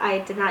talk, I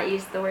did not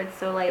use the word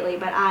so lightly,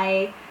 but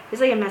it's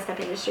like a messed up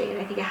industry,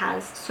 and I think it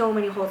has so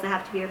many holes that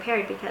have to be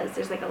repaired because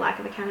there's like a lack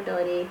of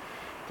accountability.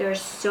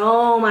 There's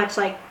so much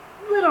like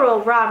literal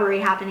robbery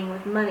happening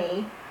with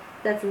money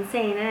that's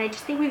insane, and I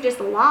just think we've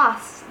just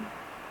lost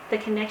the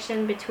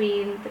connection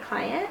between the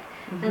client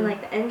and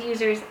like the end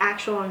user's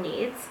actual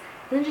needs,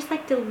 and then just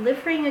like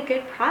delivering a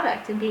good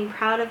product and being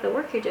proud of the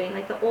work you're doing,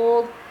 like the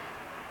old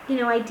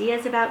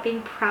ideas about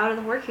being proud of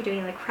the work you're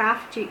doing, the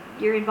craft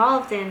you're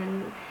involved in,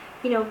 and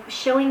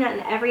showing that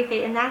in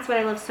everything. And that's what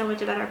I love so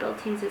much about our build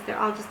teams, is they're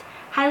all just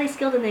highly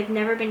skilled, and they've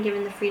never been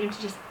given the freedom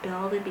to just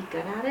build and be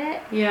good at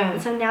it. Yeah.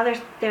 And so now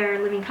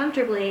they're living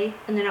comfortably,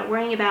 and they're not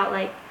worrying about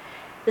like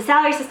the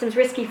salary system's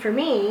risky for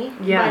me.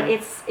 Yeah. But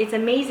it's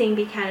amazing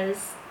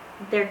because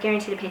they're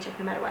guaranteed a paycheck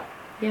no matter what.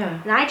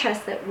 Yeah. And I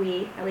trust that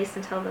we, at least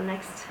until the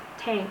next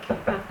tank,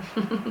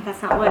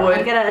 that's not what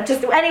I'm gonna,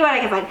 just anyone I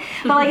can find.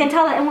 But like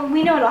until then, and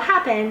we know it'll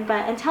happen,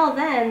 but until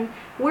then,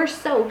 we're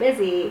so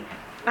busy.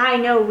 I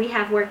know we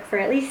have work for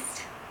at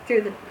least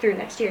through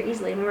next year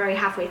easily, and we're already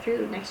halfway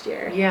through next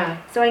year. Yeah.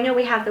 So I know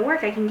we have the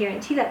work. I can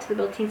guarantee that to the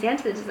build teams and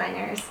to the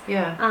designers.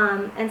 Yeah.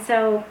 And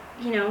so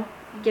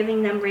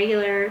giving them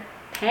regular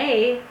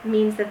pay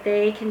means that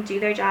they can do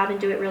their job and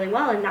do it really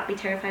well, and not be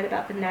terrified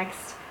about the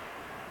next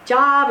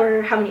job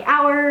or how many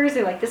hours,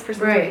 or like this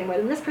person's working more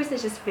than this person.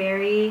 Is just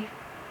very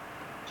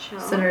chill.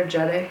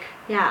 Synergetic.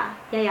 Yeah.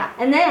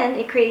 And then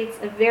it creates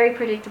a very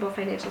predictable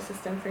financial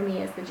system for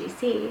me as the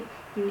GC.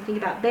 When you think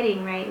about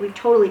bidding, right? We've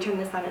totally turned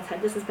this on its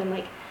head. This has been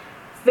like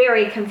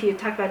very confused.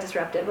 Talk about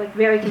disruptive, like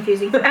very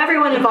confusing for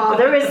everyone involved.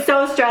 I was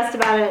so stressed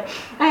about it.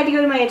 I had to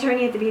go to my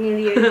attorney at the beginning of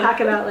the year to talk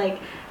about like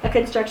a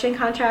construction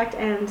contract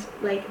and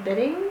like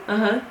bidding.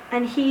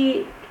 And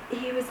he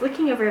was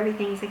looking over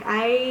everything. He's like,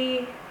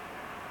 I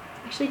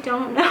actually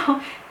don't know.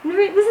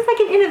 This is like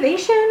an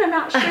innovation. I'm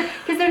not sure,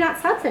 because they're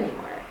not subs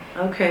anymore.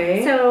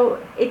 Okay.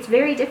 So it's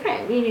very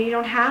different. You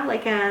don't have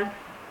like a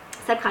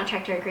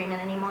subcontractor agreement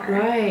anymore.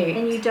 Right.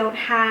 And you don't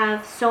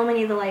have so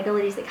many of the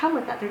liabilities that come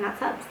with that. They're not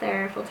subs,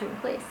 they're full-time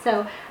employees.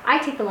 So I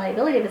take the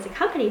liability of it as a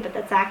company, but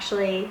that's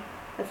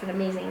an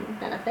amazing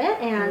benefit.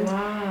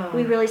 And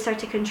we really start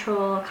to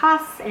control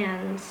costs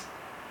and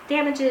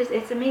damages.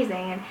 It's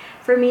amazing. And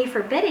for me,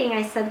 for bidding,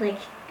 I said like,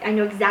 I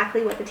know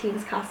exactly what the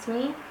teams cost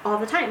me all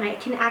the time. I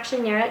can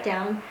actually narrow it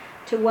down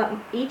to what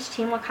each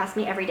team will cost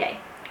me every day.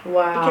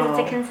 Wow. Because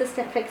it's a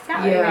consistent fixed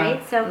salary,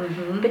 right? So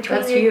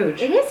that's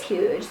huge. It is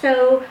huge.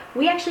 So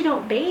we actually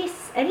don't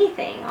base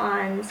anything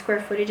on square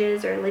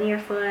footages or linear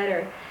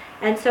foot,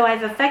 and so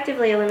I've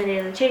effectively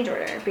eliminated the change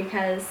order,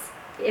 because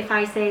if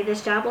I say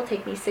this job will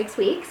take me 6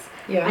 weeks,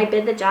 I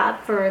bid the job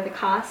for the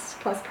cost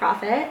plus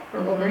profit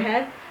or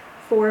overhead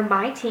for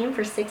my team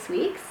for 6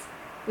 weeks.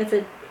 It's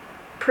a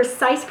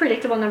precise,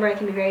 predictable number I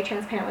can be very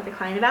transparent with the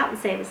client about and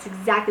say, this is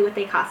exactly what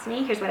they cost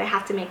me. Here's what I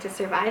have to make to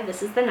survive.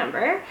 This is the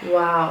number.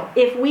 Wow.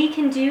 If we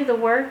can do the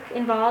work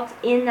involved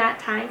in that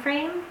time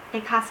frame,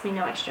 it costs me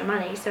no extra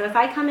money. So if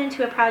I come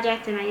into a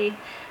project and I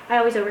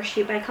always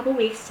overshoot by a couple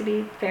weeks, to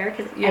be fair,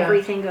 because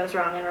everything goes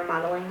wrong in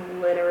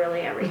remodeling,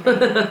 literally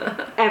everything,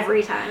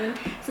 every time.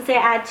 So say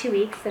I add 2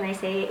 weeks and I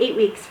say 8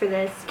 weeks for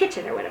this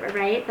kitchen or whatever,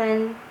 right?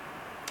 Then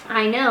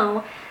I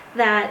know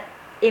that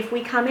if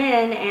we come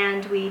in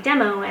and we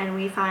demo and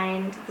we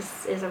find,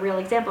 this is a real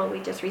example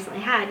we just recently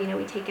had,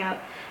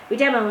 we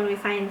demo and we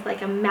find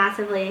like a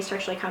massively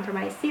structurally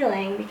compromised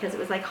ceiling because it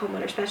was like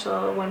homeowner special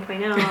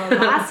 1.0 the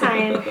last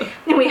time,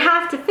 and we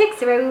have to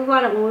fix it, right? We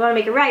want to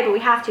make it right, but we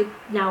have to,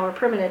 now we're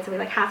permitted, so we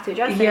like have to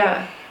address it.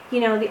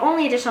 The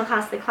only additional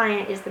cost to the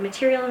client is the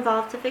material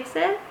involved to fix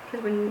it,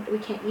 because we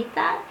can't eat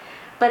that.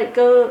 But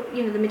the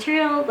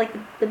material, like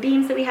the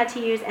beams that we had to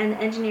use, and the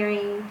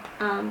engineering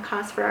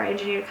costs for our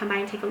engineer to come by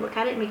and take a look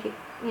at it and make it,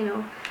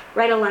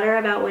 write a letter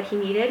about what he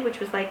needed, which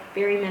was like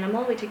very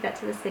minimal. We took that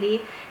to the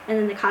city. And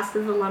then the cost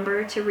of the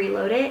lumber to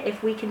reload it.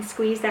 If we can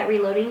squeeze that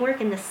reloading work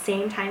in the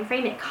same time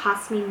frame, it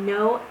costs me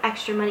no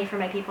extra money for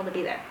my people to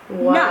be there.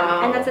 Wow.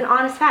 None. And that's an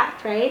honest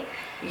fact, right?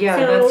 Yeah,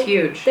 so that's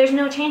huge. There's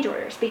no change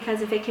orders,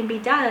 because if it can be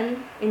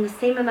done in the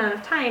same amount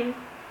of time,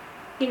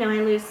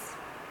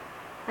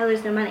 I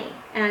lose no money,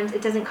 and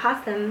it doesn't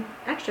cost them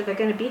extra. They're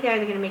going to be there.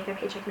 They're going to make their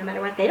paycheck no matter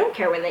what. They don't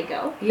care where they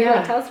go. They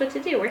don't tell us what to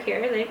do. We're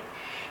here.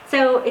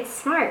 So it's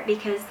smart,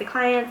 because the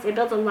clients, it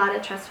builds a lot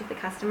of trust with the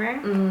customer,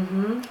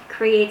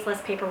 creates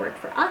less paperwork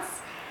for us.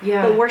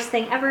 Yeah. The worst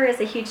thing ever is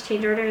a huge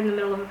change order in the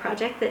middle of a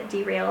project that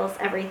derails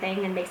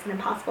everything and makes it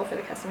impossible for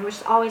the customer, which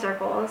is always our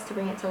goal, is to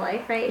bring it to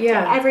life, right?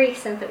 Yeah. To every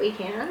extent that we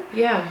can.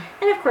 Yeah.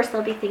 And of course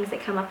there'll be things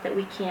that come up that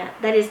we can't,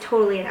 that is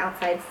totally an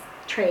outside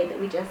trade that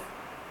we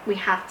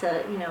have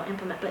to,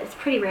 implement, but it's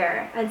pretty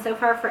rare. And so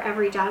far, for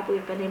every job,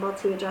 we've been able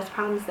to address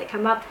problems that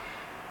come up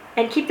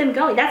and keep them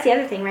going. That's the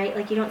other thing, right?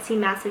 Like, you don't see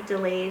massive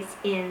delays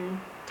in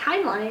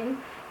timeline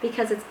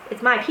because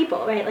it's my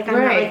people, right? Like, I'm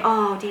not like,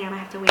 oh, damn, I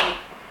have to wait.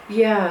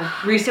 Yeah,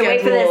 reschedule. To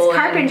wait for this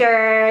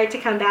carpenter to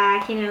come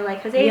back,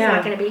 like Jose's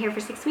not going to be here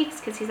for 6 weeks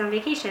because he's on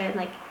vacation.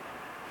 Like,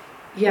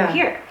 we're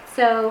here.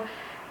 So,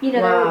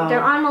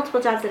 they're on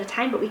multiple jobs at a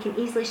time, but we can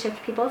easily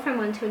shift people from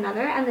one to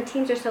another. And the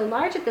teams are so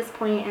large at this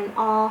point and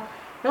all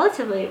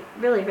relatively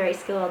really very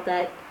skilled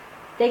that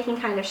they can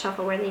kind of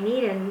shuffle where they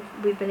need, and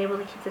we've been able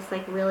to keep this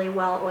like really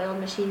well-oiled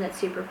machine that's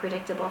super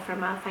predictable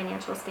from a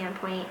financial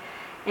standpoint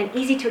and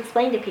easy to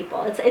explain to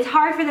people. It's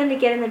hard for them to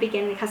get in the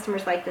beginning. The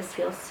customer's like, this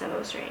feels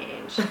so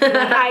strange. Like,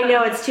 I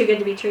know it's too good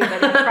to be true,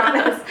 but I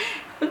promise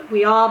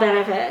we all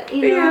benefit.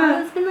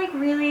 It's been like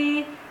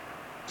really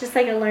just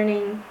like a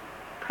learning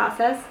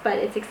process, but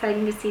it's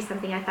exciting to see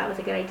something I thought was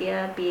a good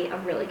idea be a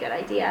really good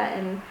idea.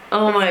 And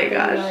oh my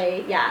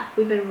gosh,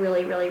 we've been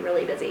really, really,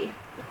 really busy.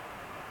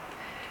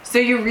 So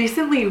you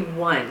recently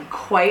won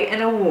quite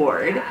an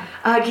award.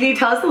 Can you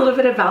tell us a little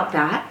bit about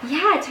that?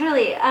 Yeah,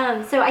 totally.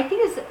 So I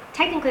think it was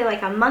technically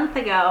like a month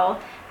ago.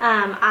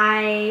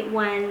 I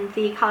won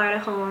the Colorado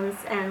Homes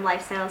and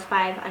Lifestyles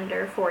 5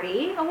 Under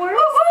 40 Award.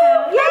 So,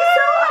 yeah,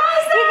 so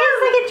awesome. It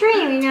is like a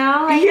dream,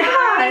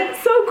 Like,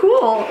 it's so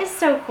cool. It's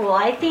so cool.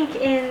 I think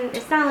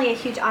it's not only a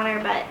huge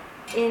honor, but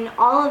in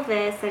all of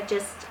this,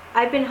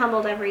 I've been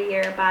humbled every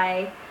year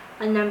by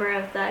a number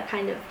of the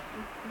kind of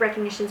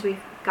recognitions we've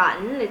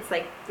gotten. It's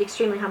like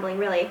extremely humbling,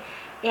 really.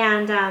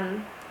 And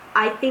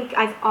I think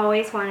I've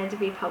always wanted to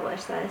be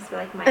published. That is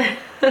like my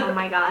oh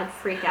my god,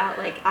 freak out,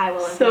 like I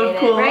will have made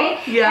cool. it,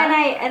 right? Yeah.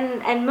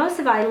 And most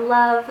of it, I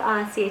love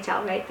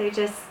CHL, right? They're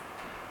just,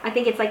 I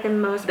think it's like the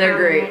most they're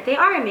prominent. great. They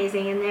are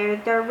amazing, and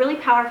they're a really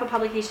powerful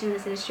publication in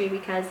this industry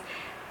because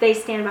they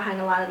stand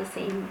behind a lot of the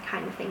same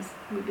kind of things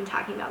we've been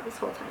talking about this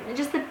whole time, and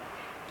just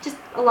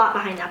a lot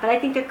behind that. But I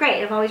think they're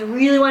great. I've always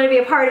really wanted to be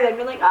a part of it.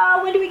 We're like,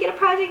 oh, when do we get a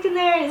project in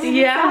there? It's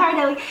so hard.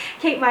 Like,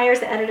 Kate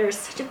Myers, the editor, is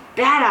such a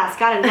badass.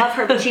 God, I love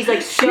her, but she's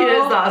like so she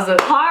is awesome.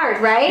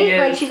 hard, right?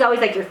 Like, she's always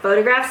like, your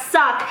photographs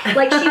suck.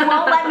 Like, she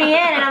won't let me in,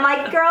 and I'm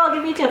like, girl,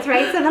 give me a chance,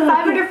 right? So the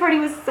 540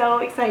 was so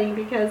exciting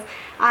because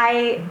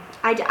I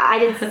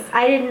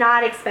did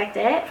not expect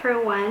it,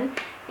 for one.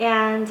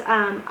 And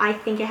I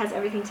think it has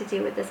everything to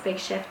do with this big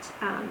shift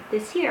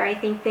this year. I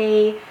think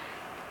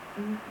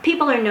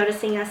people are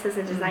noticing us as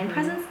a design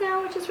presence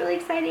now, which is really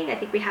exciting. I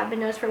think we have been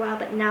noticed for a while,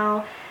 but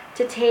now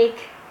to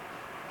take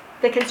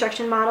the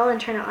construction model and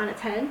turn it on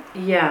its head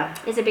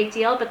is a big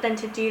deal. But then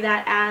to do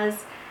that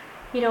as,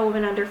 a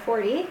woman under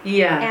 40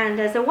 and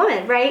as a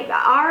woman, right?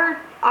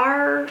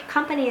 Our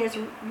company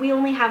we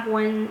only have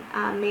one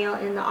male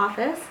in the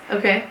office.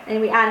 Okay.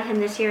 And we added him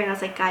this year, and I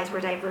was like, guys,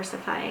 we're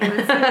diversifying.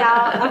 Let's send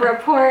out a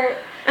report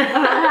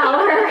about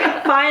how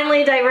we're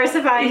finally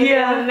diversifying to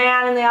a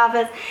man in the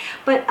office.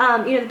 But,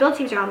 the build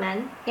teams are all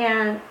men,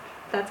 and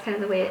that's kind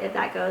of the way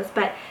that goes.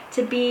 But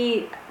to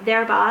be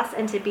their boss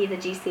and to be the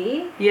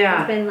GC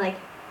has been, like,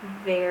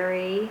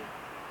 very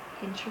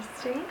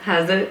interesting.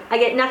 Has it? I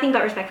get nothing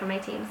but respect from my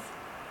teams.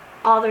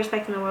 all the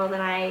respect in the world,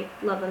 and I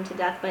love them to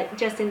death. But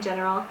just in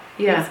general,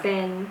 yeah. it's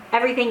been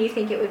everything you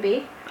think it would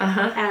be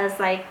as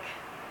like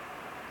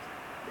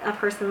a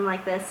person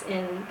like this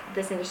in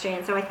this industry.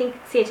 And so I think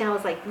CHNL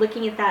was like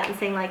looking at that and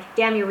saying like,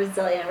 damn, you're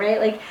resilient, right?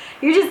 Like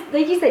you're just,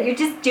 like you said, you're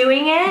just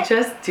doing it.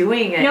 Just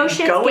doing it. No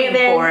shit's going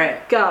given. For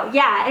it. Go.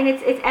 Yeah. And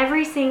it's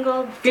every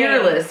single day.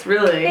 Fearless,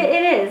 really.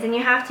 It is. And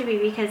you have to be,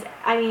 because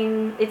I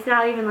mean, it's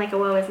not even like a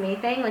woe is me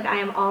thing. Like I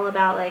am all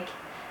about like,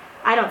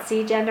 I don't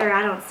see gender,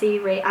 I don't see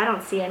race, I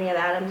don't see any of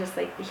that. I'm just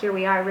like, here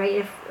we are, right?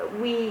 If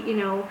we, you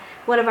know,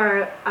 one of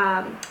our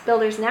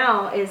builders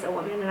now is a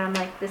woman, and I'm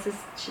like, this is,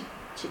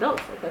 she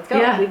builds, like, let's go.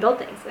 Yeah. We build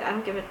things. I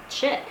don't give a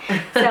shit.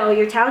 So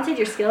you're talented,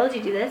 you're skilled,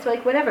 you do this,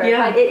 like whatever.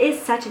 Yeah. But it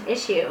is such an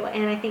issue,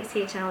 and I think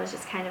CHNL is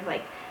just kind of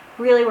like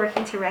really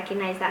working to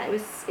recognize that.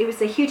 It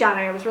was a huge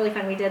honor. It was really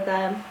fun. We did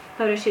the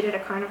photo shoot at a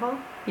carnival.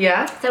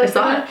 Yeah, so it's I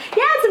saw it.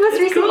 Yeah, it's the most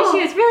recent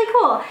issue. It's really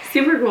cool.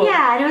 Super cool.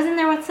 Yeah, and I was in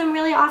there with some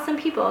really awesome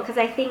people, because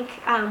I think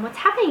what's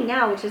happening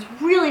now, which is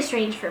really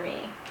strange for me,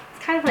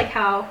 it's kind of like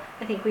how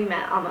I think we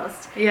met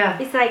almost. Yeah.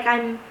 It's like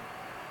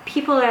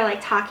people are like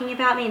talking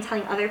about me and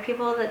telling other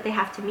people that they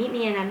have to meet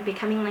me, and I'm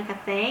becoming like a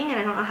thing, and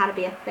I don't know how to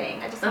be a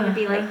thing. I just want to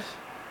be like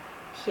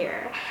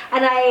here,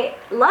 and I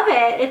love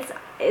it.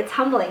 It's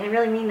humbling. I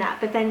really mean that.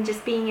 But then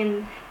just being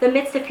in the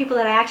midst of people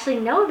that I actually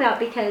know about,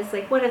 because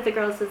like one of the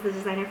girls was the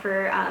designer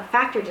for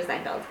Factor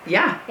Design Build.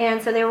 Yeah.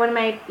 And so they were one of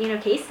my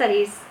case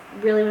studies.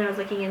 Really, when I was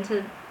looking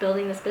into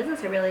building this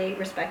business, I really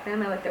respect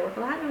them. I like their work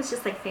a lot, and I was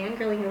just like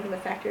fangirling over the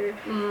Factor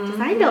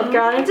Design Build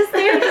girl, and I'm just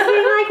there, just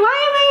being like, why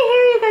am I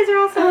here? You guys are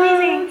all so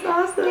amazing.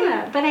 That's awesome.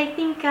 Yeah, but I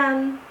think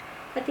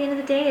at the end of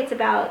the day, it's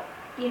about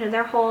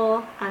their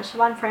whole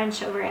Siobhan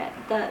French over at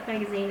the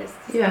magazine is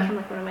become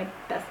like one of my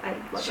best. I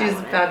love She's that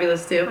woman.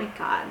 fabulous too. Oh my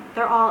god,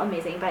 they're all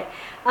amazing. But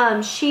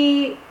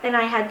she and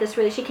I had this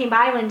she came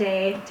by one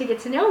day to get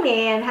to know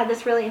me and had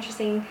this really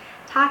interesting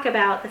talk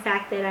about the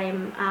fact that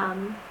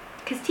I'm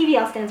because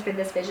TVL stands for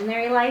This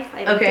Visionary Life.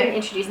 I didn't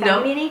introduce that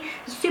community.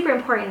 It's super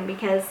important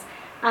because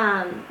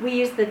we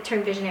use the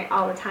term visionary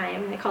all the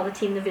time, and they call the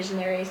team the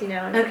visionaries, and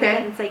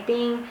it's like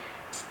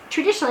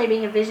traditionally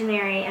being a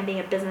visionary and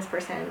being a business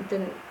person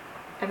didn't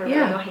ever really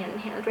go hand in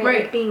hand,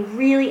 right? Like being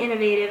really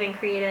innovative and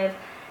creative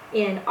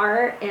in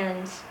art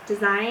and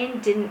design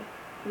didn't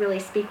really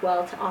speak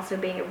well to also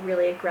being a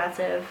really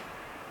aggressive,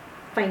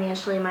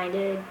 financially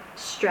minded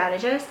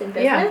strategist in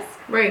business. Yeah,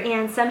 right.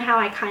 And somehow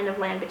I kind of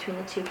land between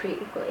the two pretty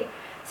equally.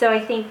 So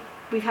I think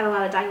we've had a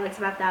lot of dialects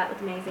about that with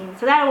the magazine.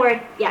 So that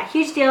award,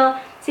 huge deal.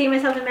 Seeing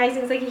myself in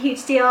magazines is like a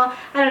huge deal. I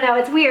don't know,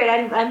 it's weird.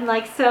 I'm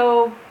like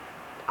so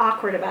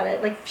awkward about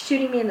it. Like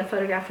shooting me in the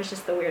photograph was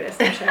just the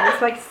weirdest. It's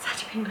like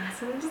such a pain in the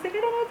ass. I'm just like,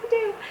 I don't know what to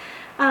do.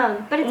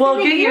 But it's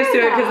get used to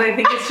it, because I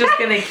think it's just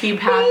gonna keep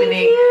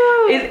happening.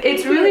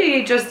 It's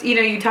really just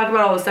you talk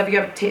about all the stuff you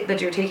have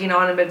that you're taking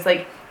on, and it's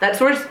like that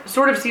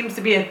sort of seems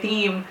to be a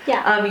theme.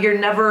 Yeah. You're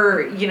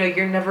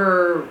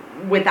never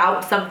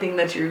without something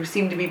that you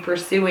seem to be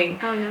pursuing.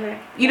 Oh, never.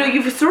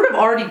 You've sort of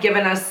already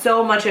given us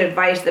so much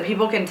advice that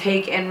people can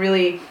take and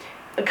really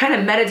kind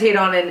of meditate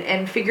on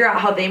and figure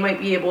out how they might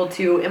be able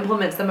to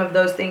implement some of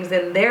those things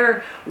in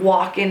their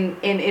walk in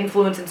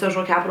influence and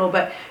social capital.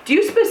 But do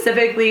you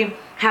specifically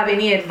have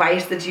any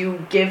advice that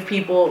you give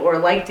people or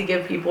like to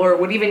give people or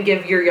would even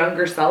give your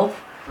younger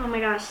self? Oh my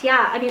gosh,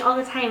 yeah. I mean, all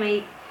the time.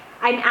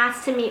 I'm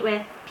asked to meet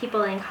with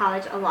people in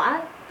college a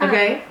lot.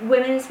 Okay.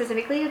 Women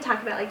specifically, to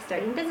talk about like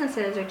starting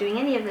businesses or doing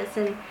any of this.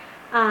 And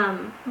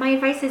my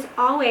advice is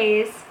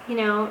always,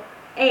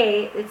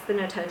 it's the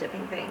no toe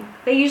dipping thing.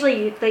 They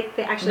usually they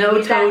actually no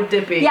use toe that.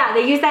 Dipping. Yeah,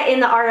 they use that in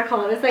the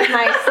article. It was like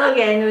my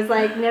slogan. It was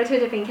like no toe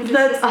dipping.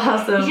 That's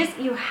awesome.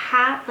 You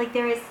have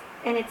there is,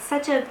 and it's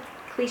such a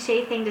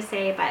cliche thing to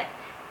say, but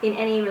in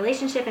any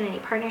relationship, in any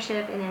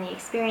partnership, in any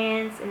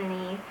experience, in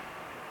any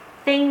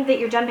thing that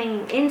you're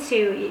jumping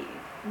into,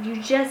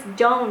 you just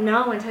don't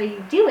know until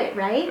you do it,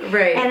 right?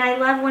 Right. And I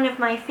love one of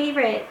my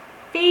favorite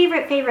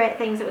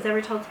things that was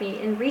ever told to me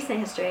in recent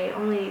history,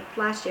 only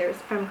last year, was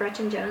from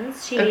Gretchen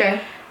Jones. She's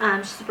a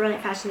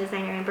brilliant fashion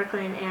designer in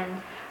Brooklyn,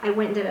 and I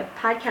went and did a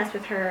podcast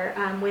with her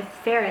with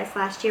Ferris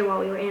last year while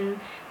we were in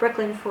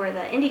Brooklyn for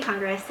the Indie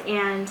Congress,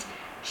 and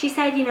she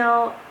said,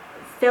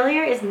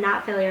 failure is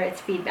not failure, it's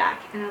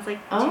feedback. And I was like,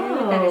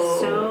 dude, that is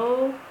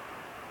so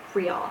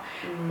real.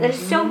 Mm-hmm. That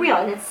is so real,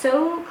 and it's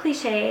so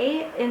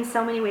cliche in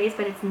so many ways,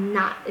 but it's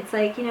not. It's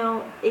like,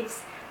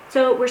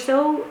 we're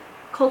so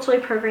culturally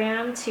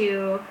programmed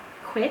to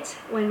quit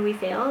when we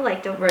fail.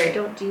 Like,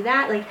 don't do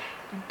that. Like,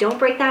 don't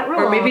break that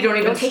rule. Or maybe don't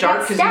even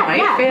start because you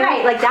might fail.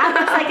 Right. Like, that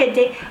looks like a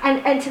day.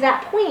 And to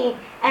that point,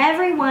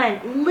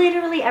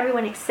 literally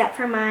everyone except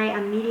for my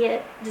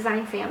immediate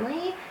design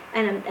family,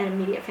 and an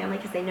immediate family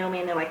because they know me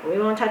and they're like, we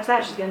won't touch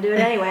that, she's gonna do it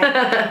anyway.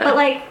 But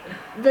like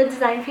the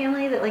design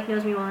family that like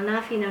knows me well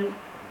enough,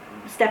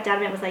 stepped out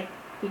of it and was like,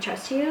 we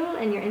trust you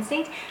and your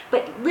instinct.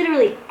 But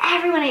literally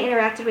everyone I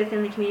interacted with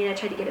in the community I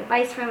tried to get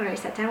advice from or I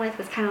sat down with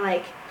was kind of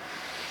like,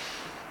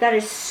 that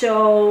is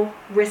so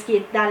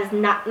risky. That is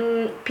not,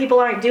 people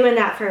aren't doing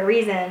that for a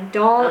reason.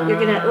 Don't, you're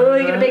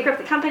gonna bankrupt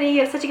the company.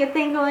 You have such a good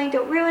thing going,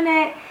 don't ruin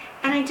it.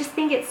 And I just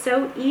think it's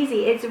so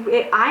easy.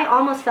 I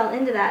almost fell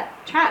into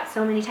that trap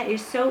so many times.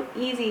 It's so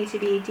easy to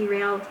be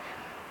derailed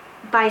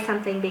by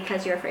something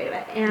because you're afraid of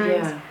it.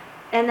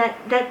 And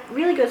that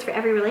really goes for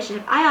every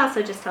relationship. I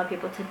also just tell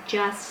people to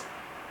just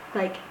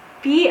like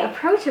be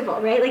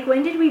approachable, right? Like,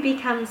 when did we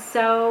become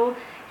so, you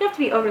don't have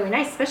to be overly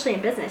nice, especially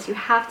in business. You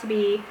have to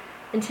be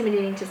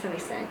intimidating to some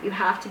extent. You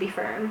have to be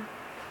firm.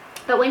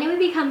 But when did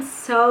we become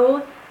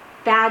so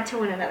bad to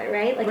one another,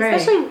 right? Like,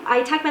 especially,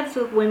 I talk about this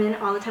with women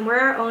all the time. We're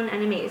our own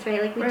enemies,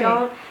 right? Like, we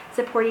don't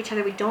support each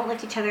other. We don't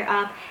lift each other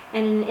up.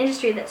 And in an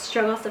industry that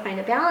struggles to find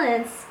a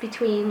balance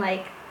between,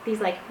 like, these,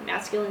 like,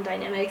 masculine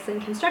dynamics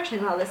and construction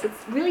and all this,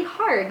 it's really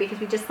hard because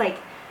we just, like,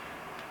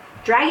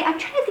 drag. I'm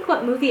trying to think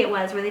what movie it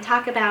was where they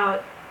talk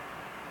about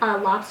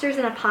lobsters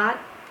in a pot.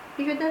 Have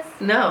you heard this?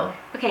 No.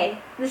 Okay,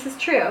 this is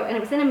true. And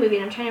it was in a movie,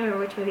 and I'm trying to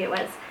remember which movie it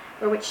was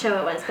or which show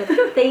it was.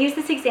 But they use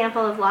this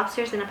example of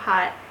lobsters in a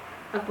pot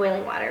of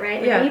boiling water,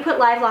 right? Like, when you put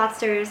live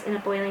lobsters in a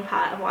boiling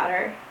pot of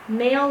water,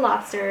 male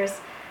lobsters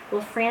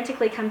will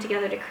frantically come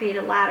together to create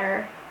a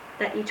ladder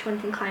that each one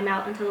can climb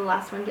out until the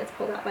last one gets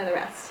pulled out by the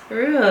rest.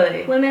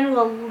 Really?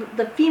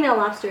 The female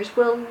lobsters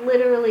will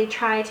literally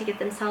try to get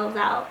themselves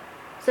out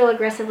so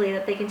aggressively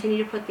that they continue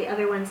to put the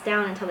other ones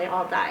down until they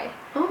all die.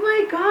 Oh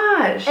my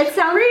gosh. It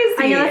sounds crazy.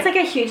 I know it's like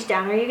a huge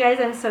downer, you guys.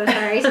 I'm so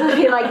sorry to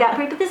be like that.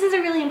 But this is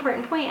a really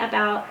important point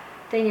about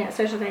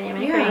social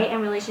dynamic, right?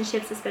 And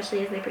relationships,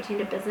 especially as they pertain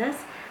to business.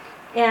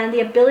 And the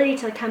ability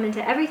to come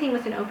into everything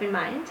with an open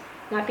mind,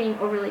 not being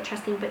overly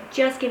trusting, but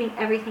just giving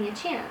everything a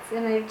chance.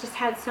 And I've just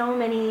had so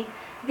many,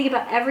 I think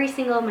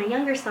about my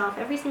younger self,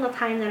 every single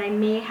time that I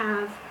may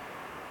have,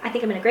 I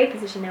think I'm in a great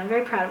position now, I'm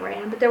very proud of where I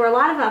am, but there were a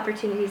lot of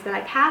opportunities that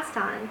I passed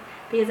on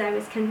because I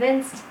was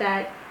convinced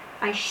that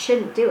I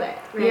shouldn't do it,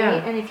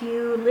 right? And if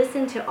you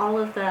listen to all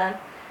of the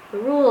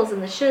rules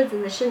and the shoulds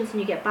and the shouldn'ts, and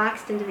you get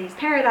boxed into these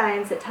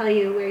paradigms that tell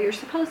you where you're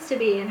supposed to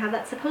be and how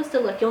that's supposed to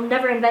look, you'll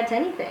never invent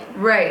anything.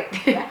 Right.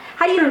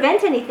 How do you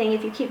invent anything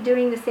if you keep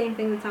doing the same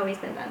thing that's always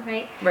been done,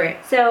 right?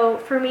 Right. So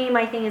for me,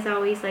 my thing is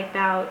always like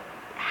about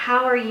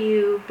how are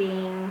you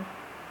being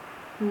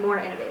more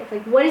innovative?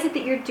 Like, what is it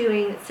that you're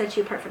doing that sets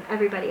you apart from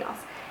everybody else?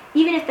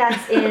 Even if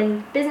that's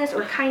in business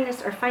or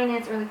kindness or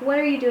finance, or like, what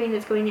are you doing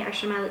that's going the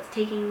extra mile, that's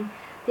taking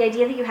the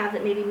idea that you have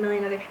that maybe a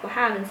million other people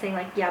have and saying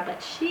like, yeah,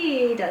 but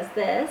she does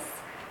this,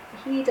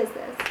 he does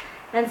this.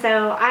 And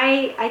so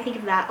I think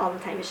of that all the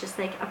time. It's just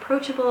like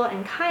approachable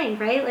and kind,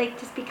 right? Like,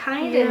 just be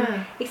kind.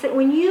 And except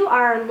when you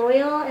are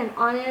loyal and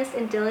honest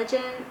and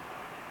diligent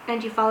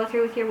and you follow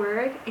through with your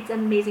word, it's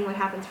amazing what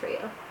happens for you.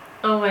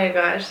 Oh my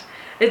gosh.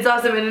 It's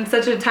awesome, and in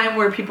such a time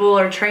where people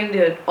are trying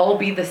to all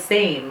be the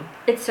same.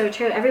 It's so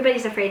true.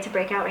 Everybody's afraid to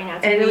break out right now.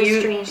 It's a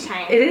really strange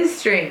time. It is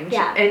strange.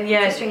 Yeah, and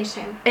yet, it's a strange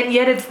time. And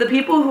yet it's the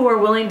people who are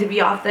willing to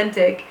be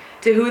authentic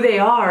to who they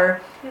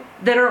are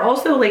that are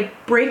also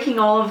like breaking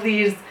all of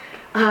these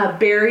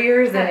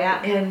barriers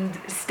and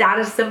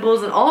status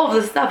symbols and all of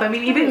this stuff. I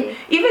mean, even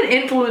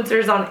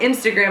influencers on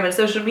Instagram and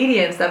social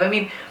media and stuff. I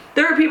mean,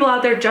 there are people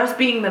out there just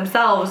being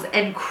themselves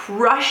and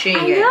crushing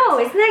it. I know,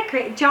 isn't that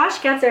great? Josh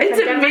Getzer from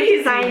Denver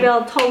Design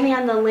Build told me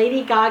on the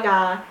Lady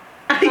Gaga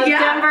of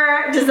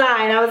Denver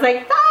Design. I was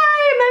like,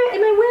 hi,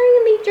 am I wearing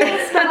a meat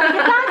dress? But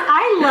like,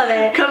 I love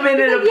it. Come in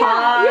a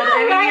pod.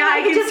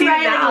 I can see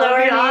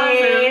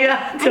that.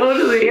 Yeah,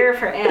 totally. I'm here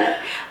for it.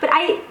 But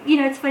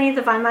it's funny,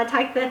 the Von Mod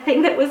talk, the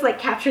thing that was like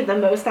captured the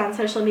most on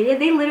social media,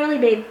 they literally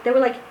they were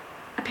like,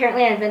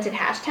 apparently I invented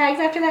hashtags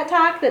after that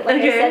talk that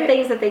like I said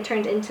things that they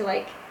turned into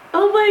like,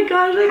 oh my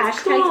gosh, that's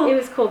hashtags. Cool. It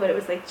was cool, but it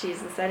was like,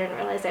 Jesus, I didn't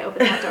realize I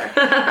opened that door.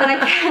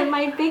 But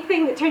my big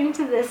thing that turned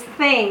into this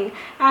thing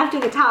after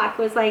the talk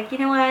was like, you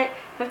know what?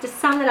 If I have to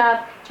sum it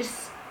up,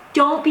 just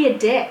don't be a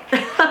dick.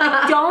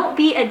 Don't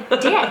be a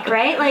dick,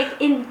 right? Like,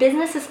 in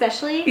business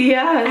especially.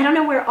 Yeah. I don't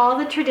know where all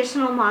the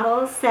traditional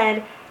models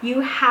said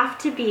you have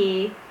to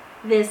be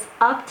this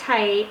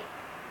uptight,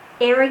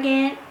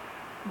 arrogant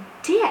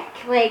dick.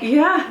 Like,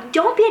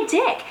 don't be a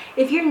dick.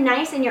 If you're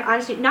nice and you're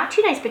honest, not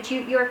too nice, but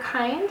you're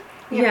kind,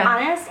 you're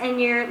honest, and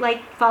you're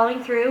like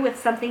following through with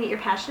something that you're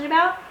passionate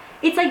about,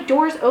 it's like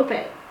doors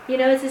open.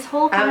 It's this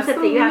whole concept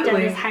that you have to have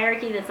this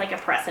hierarchy that's like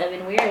oppressive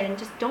and weird, and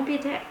just don't be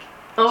a dick.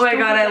 Oh my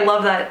God, I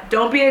love that.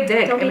 Don't be a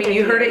dick. I mean,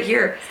 you heard it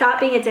here. Stop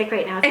being a dick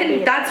right now.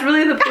 And that's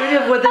really the point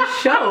of what this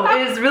show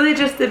is, really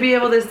just to be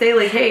able to say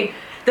like, hey,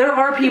 there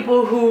are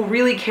people who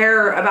really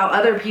care about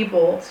other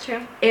people. It's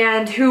true.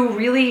 And who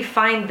really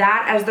find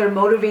that as their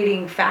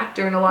motivating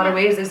factor in a lot of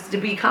ways, is to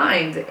be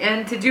kind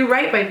and to do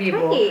right by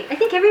people. Right. I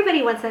think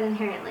everybody wants that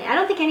inherently. I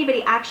don't think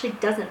anybody actually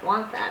doesn't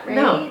want that, right?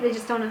 No. They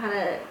just don't know how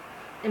to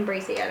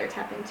embrace it yet or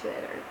tap into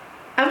it.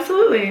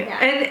 Absolutely. Yeah.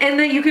 And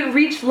that you can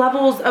reach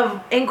levels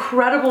of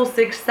incredible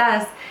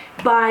success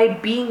by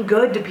being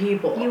good to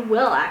people. You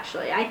will,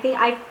 actually.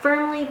 I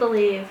firmly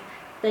believe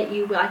that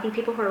you will. I think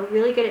people who are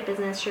really good at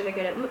business, sure, they're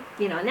good at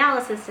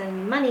analysis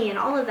and money and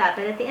all of that,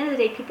 but at the end of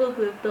the day, people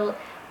who have built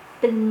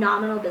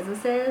phenomenal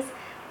businesses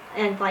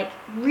and like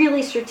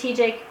really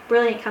strategic,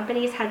 brilliant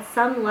companies had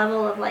some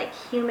level of like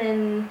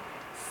human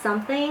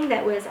something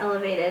that was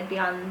elevated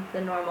beyond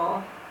the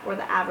normal or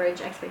the average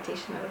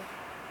expectation of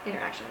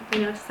interaction,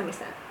 to some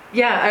extent.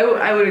 Yeah,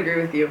 I would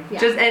agree with you. Yeah.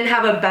 Just and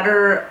have a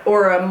better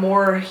or a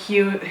more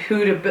hued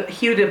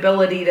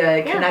ability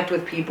to connect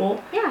with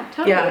people. Yeah,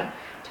 totally. Yeah.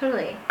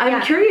 Totally.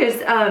 I'm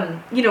curious,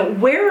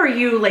 where are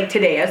you like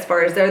today as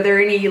far as, are there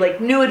any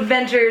like new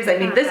adventures? I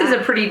mean, this is a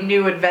pretty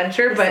new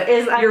adventure, but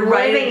you're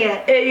right.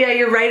 Yeah,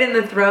 you're right in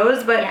the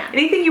throes, but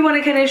anything you want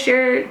to kind of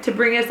share to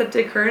bring us up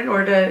to current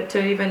or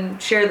to even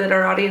share that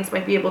our audience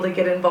might be able to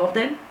get involved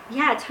in?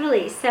 Yeah,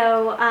 totally.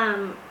 So,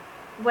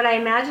 what I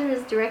imagine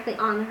is directly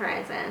on the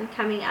horizon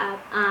coming up,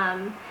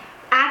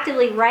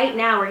 actively right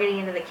now we're getting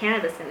into the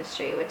cannabis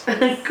industry, which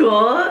is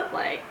cool.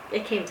 Like,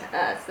 it came to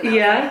us, and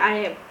I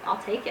was like, I'll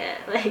take it.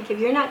 Like, if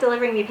you're not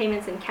delivering me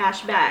payments in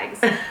cash bags,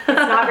 it's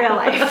not real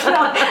life. So,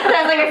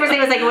 that's like my first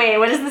thing was like, wait,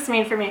 what does this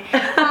mean for me?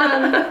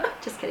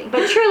 Just kidding.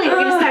 But truly, we're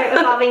going to start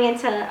evolving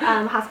into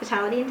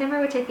hospitality in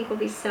Denver, which I think will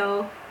be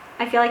so.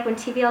 I feel like when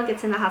TVL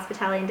gets into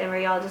hospitality in Denver,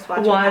 y'all just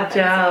watch what happens.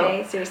 Out.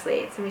 Okay, seriously,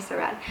 it's gonna be so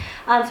rad.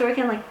 So we're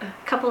working like a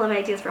couple of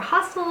ideas for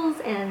hostels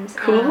and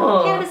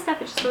cannabis stuff,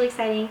 which is really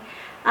exciting.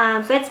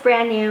 So it's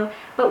brand new,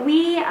 but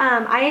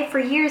I for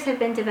years have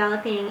been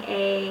developing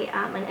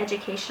an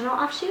educational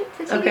offshoot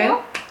to TVL. Okay.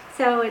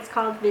 So it's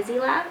called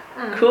VisiLab.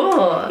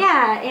 Cool.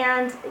 Yeah,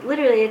 and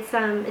literally it's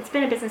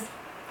been a business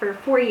for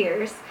 4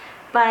 years.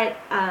 But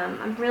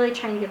I'm really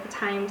trying to get the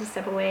time to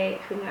step away.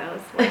 Who knows?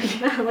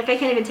 Like I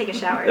can't even take a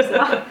shower.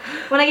 So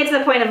when I get to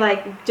the point of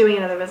like doing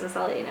another business,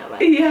 I'll let you know.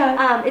 But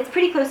it's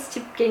pretty close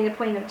to getting the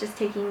point of just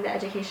taking the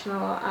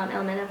educational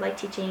element of like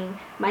teaching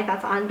my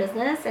thoughts on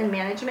business and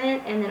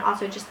management, and then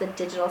also just the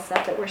digital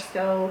stuff that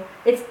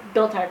it's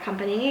built our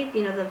company.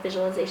 The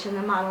visualization,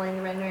 the modeling,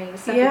 the rendering, the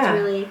stuff that's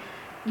really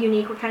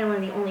unique. We're kind of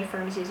one of the only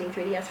firms using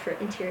 3DS for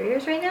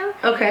interiors right now.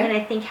 Okay. And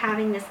I think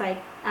having this like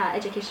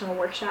educational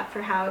workshop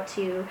for how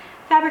to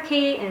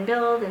fabricate and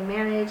build and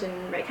manage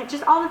and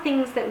just all the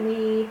things that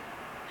we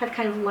have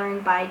kind of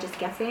learned by just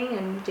guessing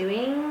and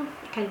doing,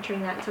 kind of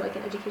turning that into like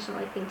an educational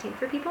like think tank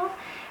for people.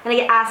 And I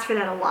get asked for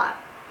that a lot.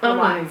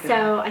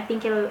 So I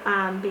think it'll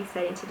be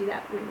exciting to do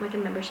that, like a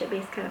membership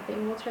based kind of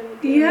thing. We'll try to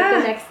do the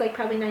next like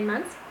probably 9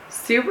 months.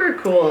 Super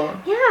cool.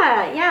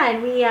 Yeah,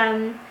 and we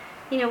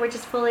we're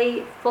just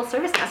full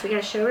service now. So we got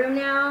a showroom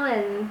now,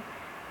 and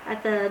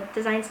at the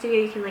design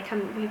studio you can like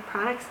come, we have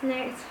products in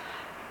there.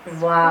 It's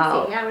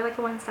wow. Crazy. Yeah, we're like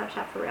a one-stop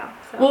shop for real.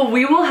 So. Well,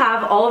 we will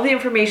have all of the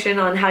information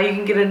on how you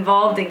can get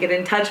involved and get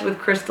in touch with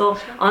Crystal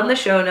on the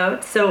show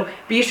notes. So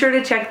be sure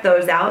to check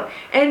those out.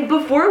 And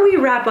before we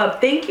wrap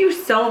up, thank you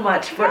so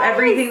much for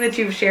everything that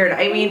you've shared.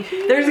 I mean,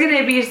 there's going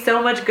to be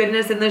so much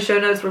goodness in the show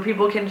notes where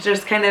people can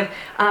just kind of,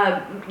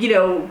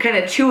 kind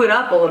of chew it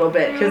up a little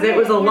bit, because it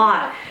was a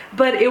lot.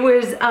 But it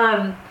was,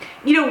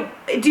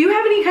 do you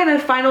have any kind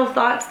of final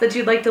thoughts that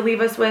you'd like to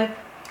leave us with?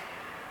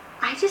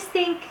 I just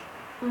think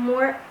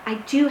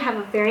I do have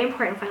a very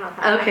important final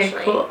thought. Okay,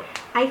 actually. Cool.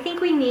 I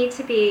think we need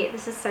to be,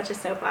 this is such a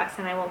soapbox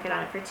and I won't get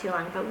on it for too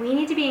long, but we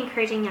need to be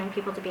encouraging young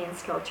people to be in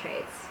skilled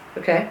trades.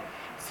 Okay.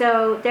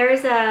 So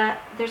there's an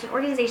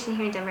organization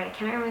here in Denver, and I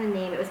can't remember the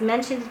name. It was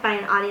mentioned by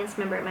an audience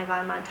member at my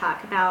Von Mon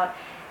talk about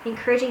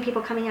encouraging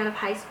people coming out of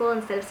high school,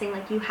 instead of saying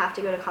like you have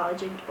to go to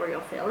college or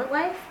you'll fail at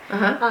life.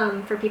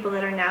 For people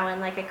that are now in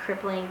like a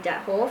crippling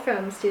debt hole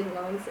from student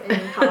loans in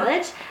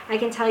college, I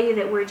can tell you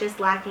that we're just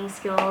lacking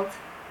skilled,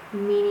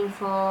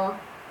 meaningful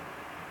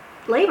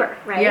labor,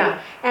 right?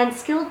 Yeah. And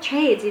skilled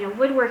trades,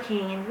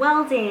 woodworking and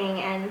welding,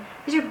 and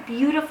these are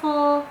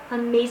beautiful,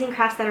 amazing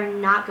crafts that are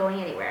not going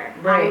anywhere,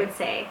 I would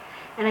say.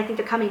 And I think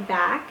they're coming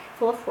back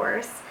full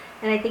force.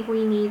 And I think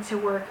we need to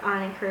work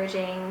on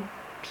encouraging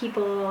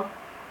people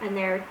and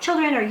their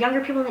children or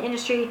younger people in the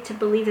industry to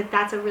believe that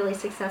that's a really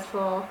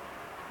successful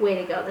way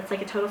to go. That's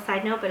like a total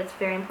side note, but it's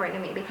very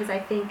important to me, because I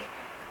think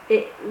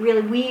it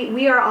really,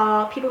 we are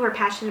all, people who are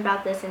passionate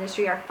about this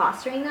industry are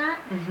fostering that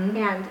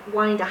and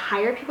wanting to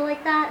hire people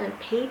like that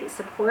and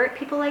support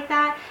people like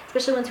that,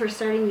 especially ones who are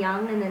starting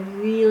young and then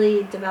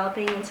really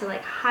developing into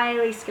like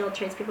highly skilled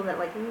trades, people that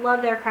like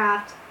love their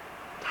craft,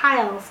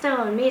 tile,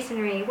 stone,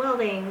 masonry,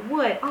 welding,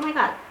 wood. Oh my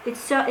God, it's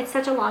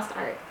such a lost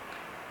art.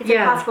 It's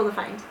impossible to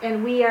find,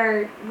 and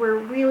we're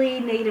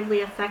really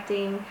negatively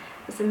affecting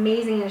this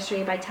amazing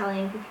industry by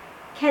telling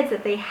kids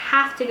that they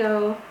have to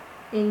go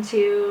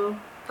into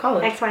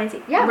college, X, Y, and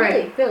Z. Yeah,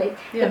 really.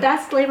 Yeah. The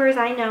best laborers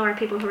I know are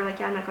people who are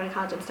like, I'm not going to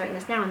college, I'm starting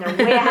this now, and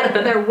they're way ahead.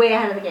 They're way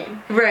ahead of the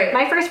game. Right.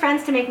 My first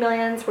friends to make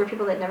millions were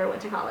people that never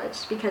went to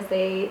college, because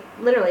they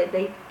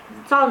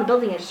it's all in the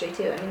building industry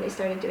too. I mean, they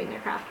started doing their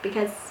craft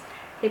because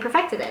they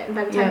perfected it, and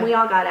by the time we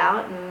all got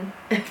out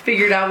and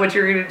figured out what you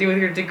were going to do with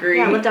your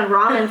degree, lived on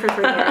ramen for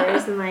 3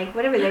 years and like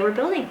whatever, they were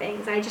building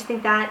things. I just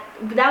think that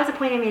was a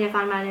point I made at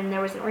Von Mon, and there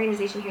was an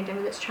organization here in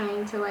Denver that's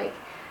trying to like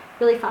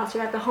really foster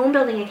that. The Home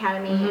Building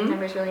Academy in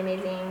Denver is really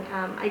amazing.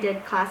 I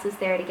did classes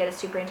there to get a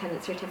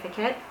superintendent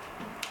certificate,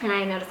 and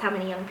I noticed how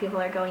many young people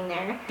are going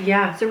there.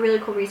 Yeah, it's a really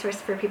cool resource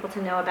for people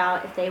to know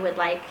about if they would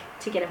like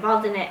to get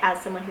involved in it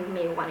as someone who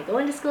may want to go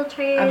into skilled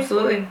trades.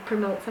 Absolutely. Or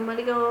promote someone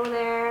to go over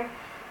there.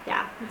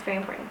 Yeah, it's very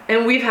important.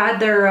 And we've had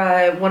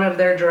their one of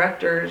their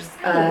directors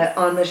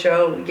on the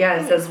show,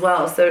 as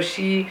well. So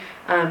she,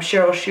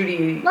 Cheryl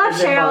Schutte, Love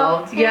is Cheryl.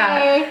 involved. Hey.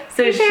 Yeah,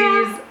 so Hey, she's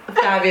Cheryl.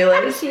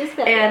 fabulous. She's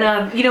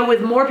fabulous. And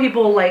with more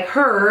people like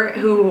her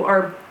who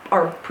are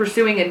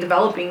pursuing and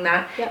developing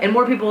that, and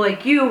more people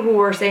like you who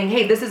are saying,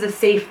 hey, this is a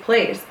safe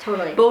place.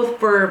 Totally. Both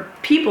for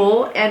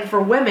people and for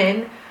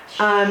women.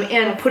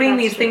 And putting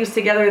these things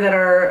together that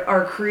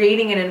are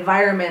creating an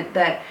environment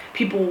that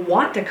people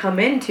want to come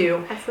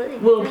into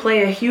will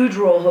play a huge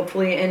role,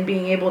 hopefully, in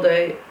being able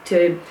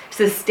to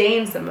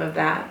sustain some of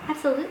that.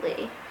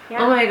 Absolutely.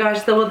 Yeah. Oh my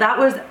gosh, so that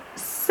was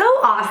so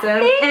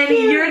awesome. Thank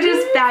you. You're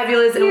just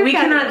fabulous. And we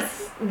cannot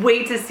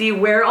wait to see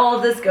where all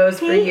of this goes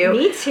for you.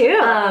 Me too.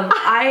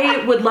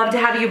 I would love to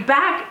have you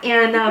back,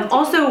 and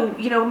also,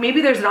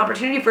 maybe there's an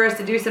opportunity for us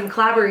to do some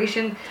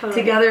collaboration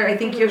together. I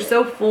think you're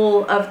so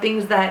full of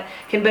things that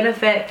can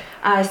benefit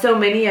so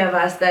many of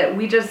us that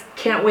we just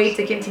can't wait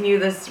to continue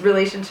this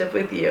relationship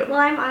with you. Well,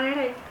 I'm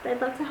honored.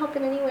 I'd love to help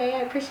in any way.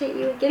 I appreciate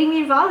you getting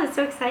me involved. It's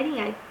so exciting.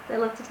 I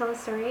love to tell the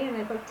story, and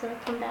I'd love to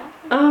come back.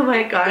 Oh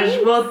my gosh.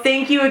 Thanks. Well,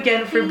 thank you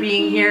again for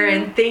being here,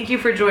 and thank you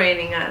for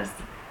joining us.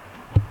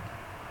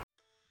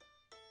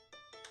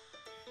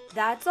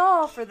 That's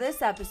all for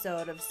this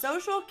episode of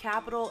Social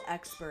Capital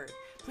Expert.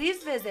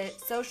 Please visit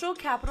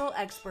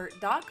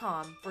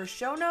socialcapitalexpert.com for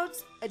show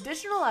notes,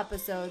 additional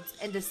episodes,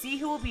 and to see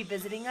who will be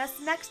visiting us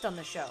next on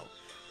the show.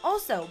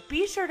 Also,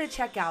 be sure to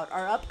check out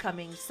our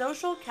upcoming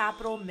Social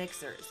Capital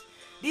Mixers.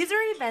 These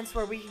are events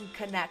where we can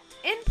connect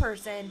in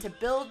person to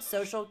build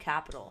social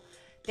capital.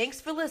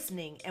 Thanks for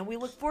listening, and we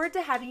look forward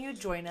to having you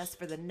join us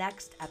for the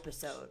next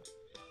episode.